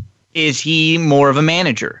 is he more of a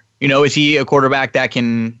manager? You know, is he a quarterback that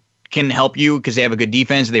can help you because they have a good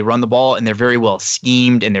defense, they run the ball, and they're very well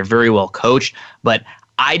schemed and they're very well coached? But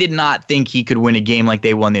I did not think he could win a game like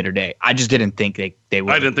they won the other day. I just didn't think they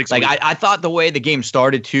would. I didn't think so. Like I thought the way the game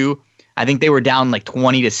started too, I think they were down like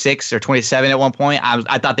 20-6 or 27 at one point.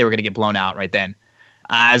 I thought they were going to get blown out right then.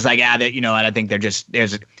 I was like, and I think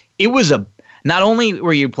not only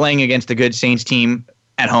were you playing against a good Saints team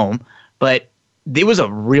at home, but it was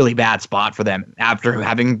a really bad spot for them after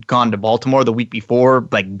having gone to Baltimore the week before,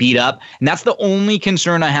 like beat up. And that's the only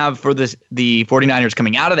concern I have for the 49ers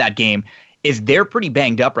coming out of that game, is they're pretty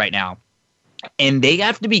banged up right now. And they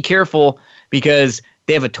have to be careful because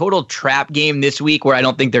they have a total trap game this week where I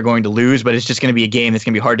don't think they're going to lose, but it's just going to be a game that's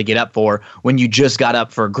going to be hard to get up for when you just got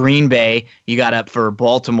up for Green Bay, you got up for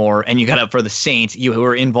Baltimore, and you got up for the Saints. You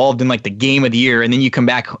were involved in like the game of the year, and then you come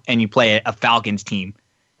back and you play a Falcons team,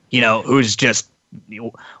 who's just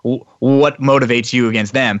what motivates you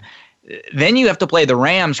against them. Then you have to play the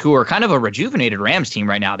Rams, who are kind of a rejuvenated Rams team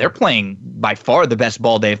right now. They're playing by far the best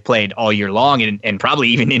ball they've played all year long, and probably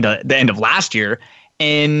even into the end of last year.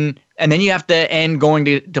 And then you have to end going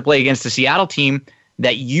to play against the Seattle team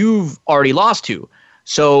that you've already lost to.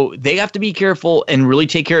 So they have to be careful and really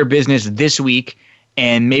take care of business this week,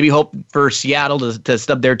 and maybe hope for Seattle to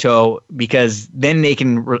stub their toe, because then they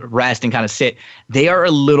can rest and kind of sit. They are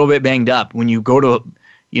a little bit banged up when you go to,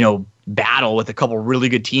 battle with a couple really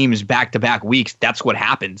good teams back-to-back weeks. That's what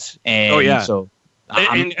happens. And so,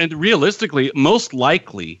 and realistically, most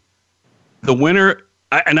likely, the winner.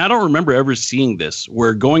 And I don't remember ever seeing this,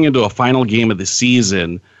 where going into a final game of the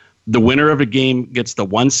season, the winner of a game gets the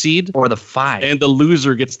 1 seed or the 5, and the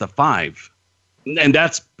loser gets the 5. And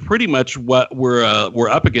that's pretty much what we're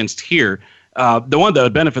up against here. The one that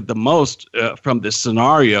would benefit the most from this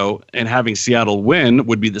scenario and having Seattle win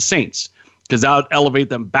would be the Saints, because that would elevate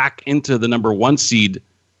them back into the number 1 seed.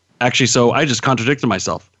 Actually, so I just contradicted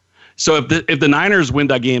myself. So if the Niners win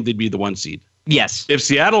that game, they'd be the 1 seed. Yes. If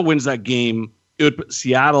Seattle wins that game, it would put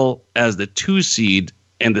Seattle as the 2 seed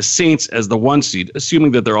and the Saints as the 1 seed,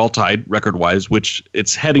 assuming that they're all tied record-wise, which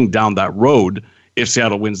it's heading down that road if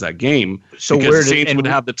Seattle wins that game. So because the Saints would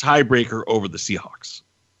have the tiebreaker over the Seahawks.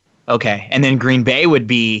 Okay, and then Green Bay would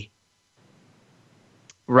be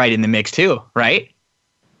right in the mix too, right?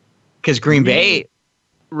 Because Green Bay,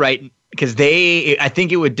 right? Because I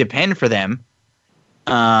think it would depend for them.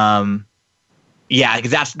 Yeah,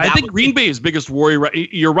 because I think Green Bay's biggest worry.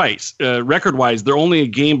 You're right. Record-wise, they're only a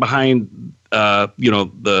game behind.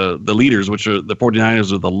 The leaders, which are the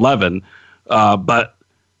 49ers with 11, but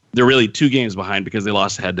they're really 2 games behind because they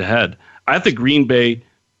lost head-to-head. I think Green Bay,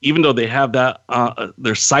 even though they have that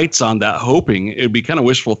their sights on that, hoping it would be kind of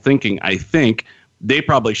wishful thinking. I think they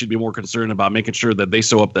probably should be more concerned about making sure that they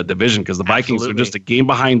sew up that division because the Vikings are just a game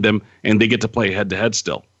behind them and they get to play head-to-head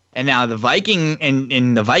still. And now the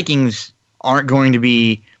Vikings aren't going to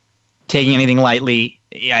be taking anything lightly.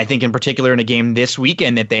 Yeah, I think in particular in a game this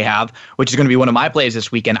weekend that they have, which is going to be one of my plays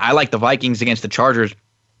this weekend. I like the Vikings against the Chargers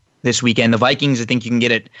this weekend. The Vikings, I think you can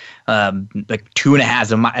get it like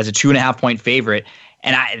 2.5 as a 2.5 point favorite.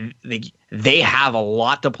 And they have a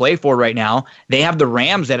lot to play for right now. They have the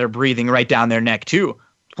Rams that are breathing right down their neck too,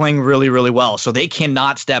 playing really, really well. So they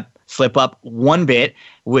cannot slip up one bit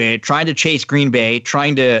with trying to chase Green Bay,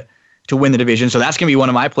 trying to win the division. So that's going to be one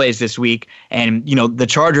of my plays this week. And, the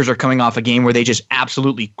Chargers are coming off a game where they just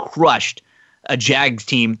absolutely crushed a Jags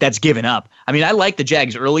team that's given up. I mean, I like the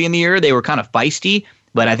Jags early in the year. They were kind of feisty,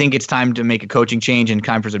 but I think it's time to make a coaching change and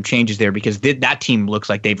time for some changes there because that team looks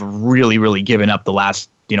like they've really, really given up the last,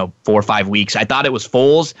 4 or 5 weeks. I thought it was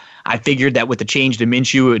Foles. I figured that with the change to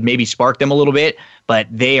Minshew, it would maybe spark them a little bit, but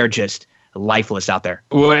they are just lifeless out there.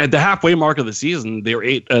 Well, at the halfway mark of the season, they were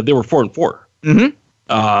 4-4. Mm-hmm.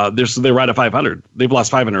 They're right at 500. They've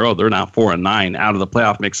lost 5 in a row. They're now 4-9 out of the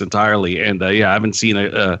playoff mix entirely. And I haven't seen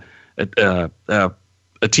a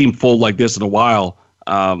team fold like this in a while.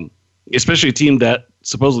 Especially a team that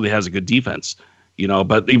supposedly has a good defense,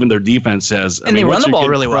 But even their defense has. They run the ball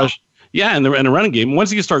really well. Yeah, and they're in a running game.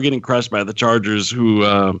 Once you start getting crushed by the Chargers, who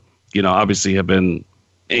obviously have been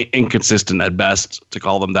inconsistent at best, to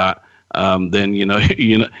call them that. Then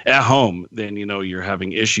at home, then you're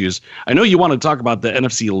having issues. I know you want to talk about the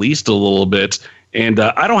NFC East a little bit, and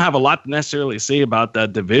I don't have a lot to necessarily say about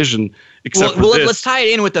that division except for this. Let's tie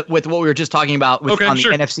it in with what we were just talking about the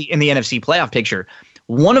NFC in the NFC playoff picture.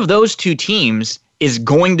 One of those 2 teams is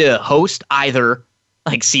going to host either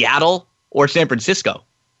like Seattle or San Francisco.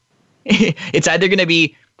 It's either going to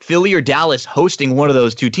be Philly or Dallas hosting one of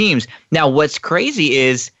those 2 teams. Now, what's crazy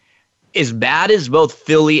is, as bad as both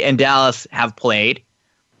Philly and Dallas have played,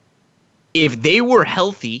 if they were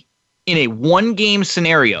healthy in a 1-game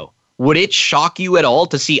scenario, would it shock you at all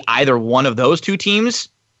to see either one of those 2 teams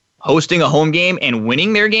hosting a home game and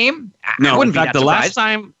winning their game? No, I wouldn't in fact, be that surprised.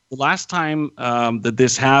 the last time that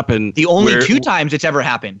this happened, the only 2 times it's ever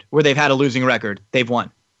happened where they've had a losing record, they've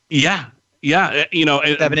won. Yeah.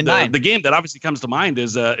 7-9. The game that obviously comes to mind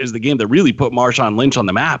is the game that really put Marshawn Lynch on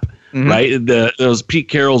the map, right? Those Pete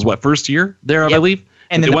Carroll's first year there, I believe,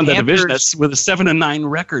 and they then won the division with a 7-9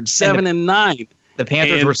 record. 7-9. The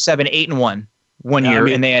Panthers were 7-8-1 one year,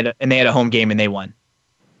 and they had a home game and they won.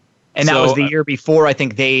 And that was the year before. I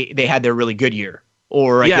think they had their really good year,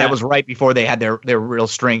 or that was right before they had their real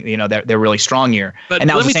strength. Their really strong year. But and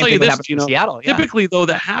that let was me the same tell you thing this, that happened in Seattle. Yeah. Typically, though,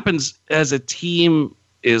 that happens as a team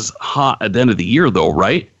is hot at the end of the year, though,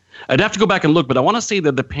 right? I'd have to go back and look, but I want to say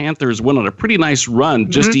that the Panthers went on a pretty nice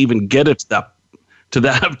run just to even get it to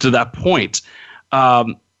that point.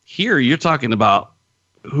 Here, you're talking about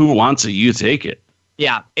who wants it, you take it.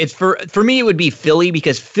 Yeah, it's for me. It would be Philly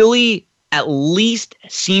because Philly at least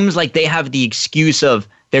seems like they have the excuse of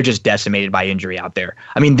they're just decimated by injury out there.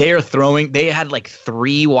 I mean, they had like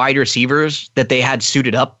 3 wide receivers that they had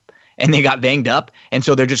suited up, and they got banged up, and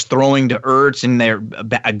so they're just throwing to Ertz and they're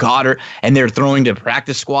Goddard, and they're throwing to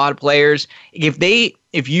practice squad players.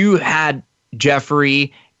 If you had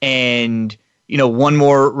Jeffrey and one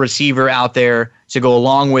more receiver out there to go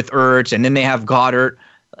along with Ertz, and then they have Goddard,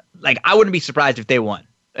 like I wouldn't be surprised if they won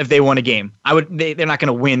a game. They're not going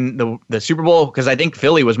to win the Super Bowl because I think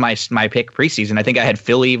Philly was my pick preseason. I think I had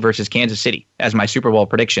Philly versus Kansas City as my Super Bowl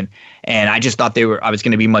prediction, and I just thought I was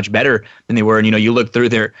going to be much better than they were. And you look through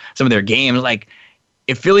some of their games, like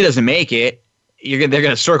if Philly doesn't make it, they're going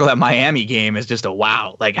to circle that Miami game as just a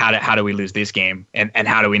wow. Like how do we lose this game, and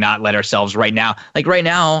how do we not let ourselves right now? Like right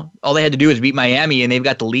now, all they had to do is beat Miami, and they've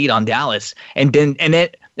got the lead on Dallas, and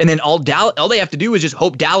then all they have to do is just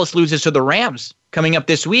hope Dallas loses to the Rams coming up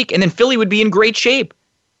this week, and then Philly would be in great shape.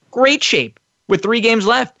 Great shape. with 3 games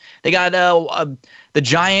left. They got the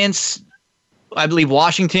Giants, I believe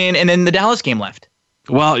Washington, and then the Dallas game left.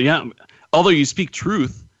 Well, yeah. Although you speak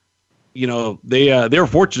truth, they were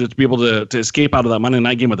fortunate to be able to escape out of that Monday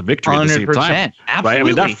night game with a victory at the same time. Absolutely. Right? I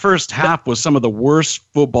mean, that first half was some of the worst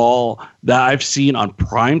football that I've seen on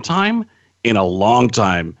prime time in a long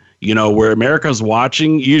time. Where America's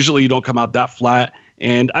watching, usually you don't come out that flat.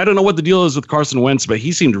 And I don't know what the deal is with Carson Wentz, but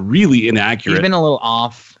he seemed really inaccurate. He's been a little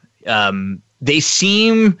off.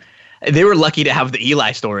 They were lucky to have the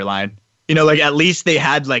Eli storyline. At least they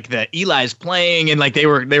had the Eli's playing and they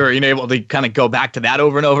were able to kind of go back to that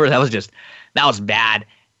over and over. That was bad.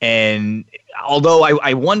 And although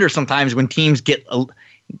I wonder sometimes when teams get a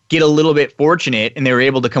little bit fortunate and they were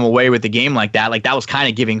able to come away with the game like that was kind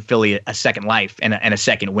of giving Philly a second life and a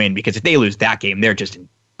second win, because if they lose that game, they're just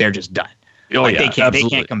done. They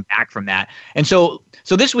can't come back from that. And so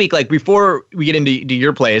this week, before we get into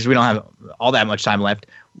your plays, we don't have all that much time left.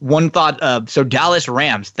 One thought, so Dallas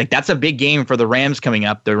Rams, that's a big game for the Rams coming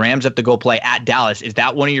up. The Rams have to go play at Dallas. Is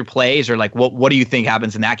that one of your plays, or what do you think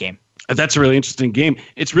happens in that game? That's a really interesting game.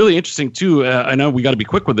 It's really interesting too. I know we got to be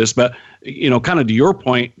quick with this, but kind of to your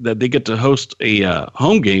point that they get to host a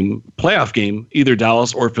home game, playoff game, either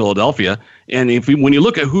Dallas or Philadelphia. And when you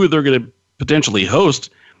look at who they're going to potentially host,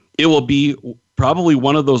 it will be probably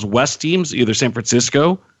one of those West teams, either San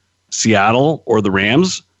Francisco, Seattle, or the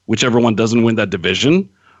Rams, whichever one doesn't win that division,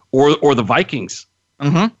 or the Vikings.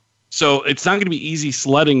 Mm-hmm. So it's not going to be easy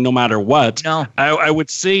sledding no matter what. No. I would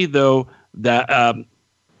say, though, that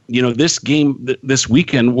this game this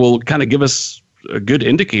weekend will kind of give us a good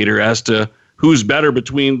indicator as to who's better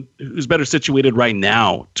situated right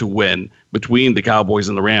now to win between the Cowboys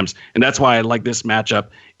and the Rams. And that's why I like this matchup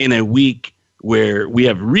in a week where we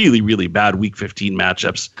have really, really bad Week 15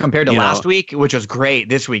 matchups. Compared to last week, which was great,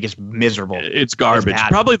 this week is miserable. It's garbage.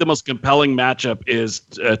 Probably the most compelling matchup is,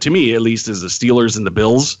 to me at least, is the Steelers and the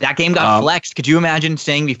Bills. That game got flexed. Could you imagine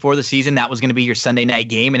saying before the season that was going to be your Sunday night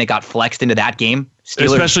game, and it got flexed into that game?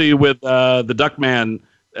 Steelers. Especially with the Duckman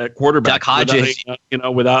at quarterback. Duck Hodges.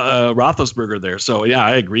 Without Roethlisberger there. So, yeah,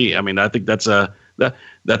 I agree. I mean, I think that's a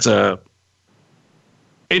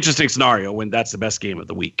interesting scenario when that's the best game of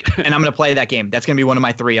the week. And I'm going to play that game. That's going to be one of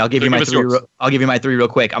my 3. I'll give you my 3. I'll give you my 3 real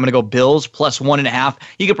quick. I'm going to go Bills plus 1.5.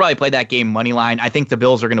 You could probably play that game money line. I think the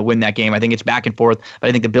Bills are going to win that game. I think it's back and forth, but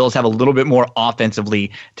I think the Bills have a little bit more offensively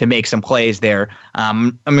to make some plays there.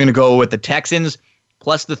 I'm going to go with the Texans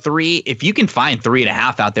plus the 3. If you can find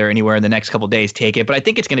 3.5 out there anywhere in the next couple of days, take it. But I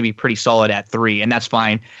think it's going to be pretty solid at 3, and that's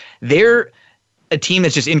fine. They're a team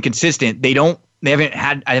that's just inconsistent. They don't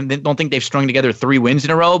I don't think they've strung together 3 wins in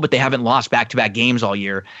a row, but they haven't lost back-to-back games all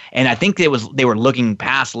year. And I think they were looking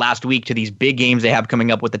past last week to these big games they have coming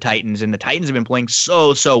up with the Titans. And the Titans have been playing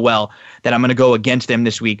so well that I'm going to go against them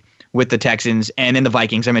this week with the Texans. And then the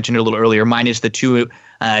Vikings, I mentioned it a little earlier, minus the 2.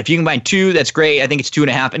 If you can find 2, that's great. I think it's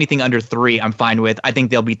 2.5. Anything under 3, I'm fine with. I think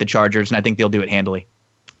they'll beat the Chargers, and I think they'll do it handily.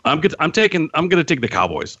 I'm going to take the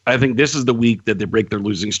Cowboys. I think this is the week that they break their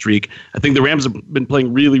losing streak. I think the Rams have been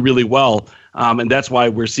playing really, really well, and that's why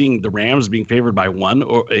we're seeing the Rams being favored by 1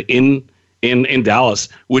 or in Dallas,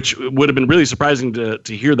 which would have been really surprising to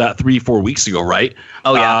hear that 3-4 weeks ago, right?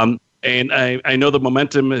 Oh yeah. And I know the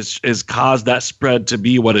momentum has caused that spread to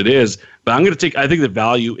be what it is, but I'm going to take. I think the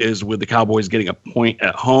value is with the Cowboys getting a point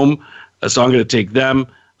at home, so I'm going to take them.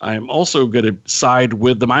 I'm also going to side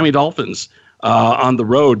with the Miami Dolphins. On the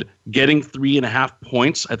road, getting 3.5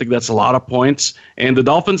 points. I think that's a lot of points. And the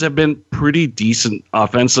Dolphins have been pretty decent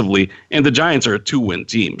offensively, and the Giants are a 2-win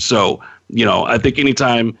team. So, I think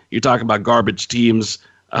anytime you're talking about garbage teams,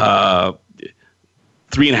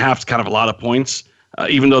 3.5 is kind of a lot of points,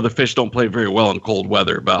 even though the Fish don't play very well in cold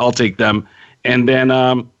weather. But I'll take them. And then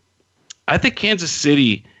I think Kansas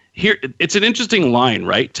City, here, it's an interesting line,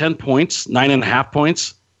 right? 10 points, 9.5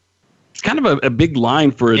 points. It's kind of a big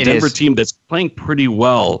line for a Denver team that's playing pretty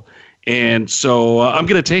well. And so I'm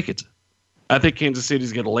going to take it. I think Kansas City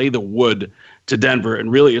is going to lay the wood to Denver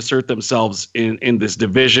and really assert themselves in this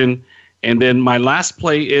division. And then my last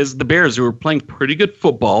play is the Bears, who are playing pretty good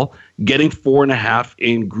football, getting 4.5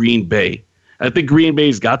 in Green Bay. I think Green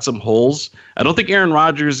Bay's got some holes. I don't think Aaron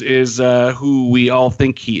Rodgers is who we all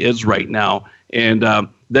think he is right now. And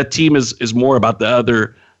that team is more about the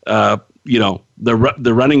other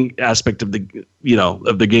the running aspect of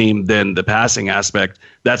the game than the passing aspect.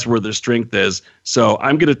 That's where their strength is. So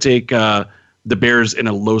I'm going to take the Bears in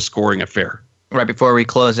a low-scoring affair. Right before we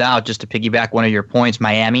close out, just to piggyback one of your points,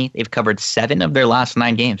 Miami, they've covered 7 of their last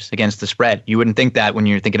 9 games against the spread. You wouldn't think that when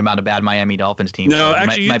you're thinking about a bad Miami Dolphins team. No, so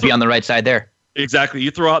actually, might be on the right side there. Exactly.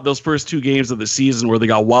 You throw out those first 2 games of the season where they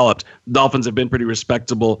got walloped. Dolphins have been pretty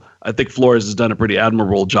respectable. I think Flores has done a pretty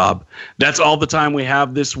admirable job. That's all the time we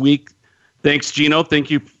have this week. Thanks, Gino. Thank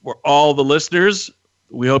you for all the listeners.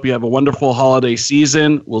 We hope you have a wonderful holiday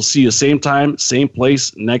season. We'll see you same time, same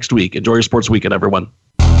place next week. Enjoy your sports weekend, everyone.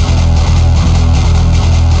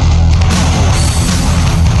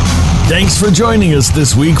 Thanks for joining us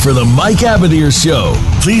this week for the Mike Abadir Show.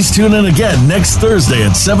 Please tune in again next Thursday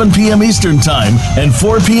at 7 p.m. Eastern Time and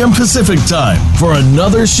 4 p.m. Pacific Time for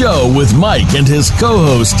another show with Mike and his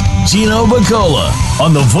co-host, Gino Bacola,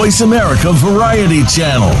 on the Voice America Variety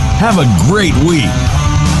Channel. Have a great week.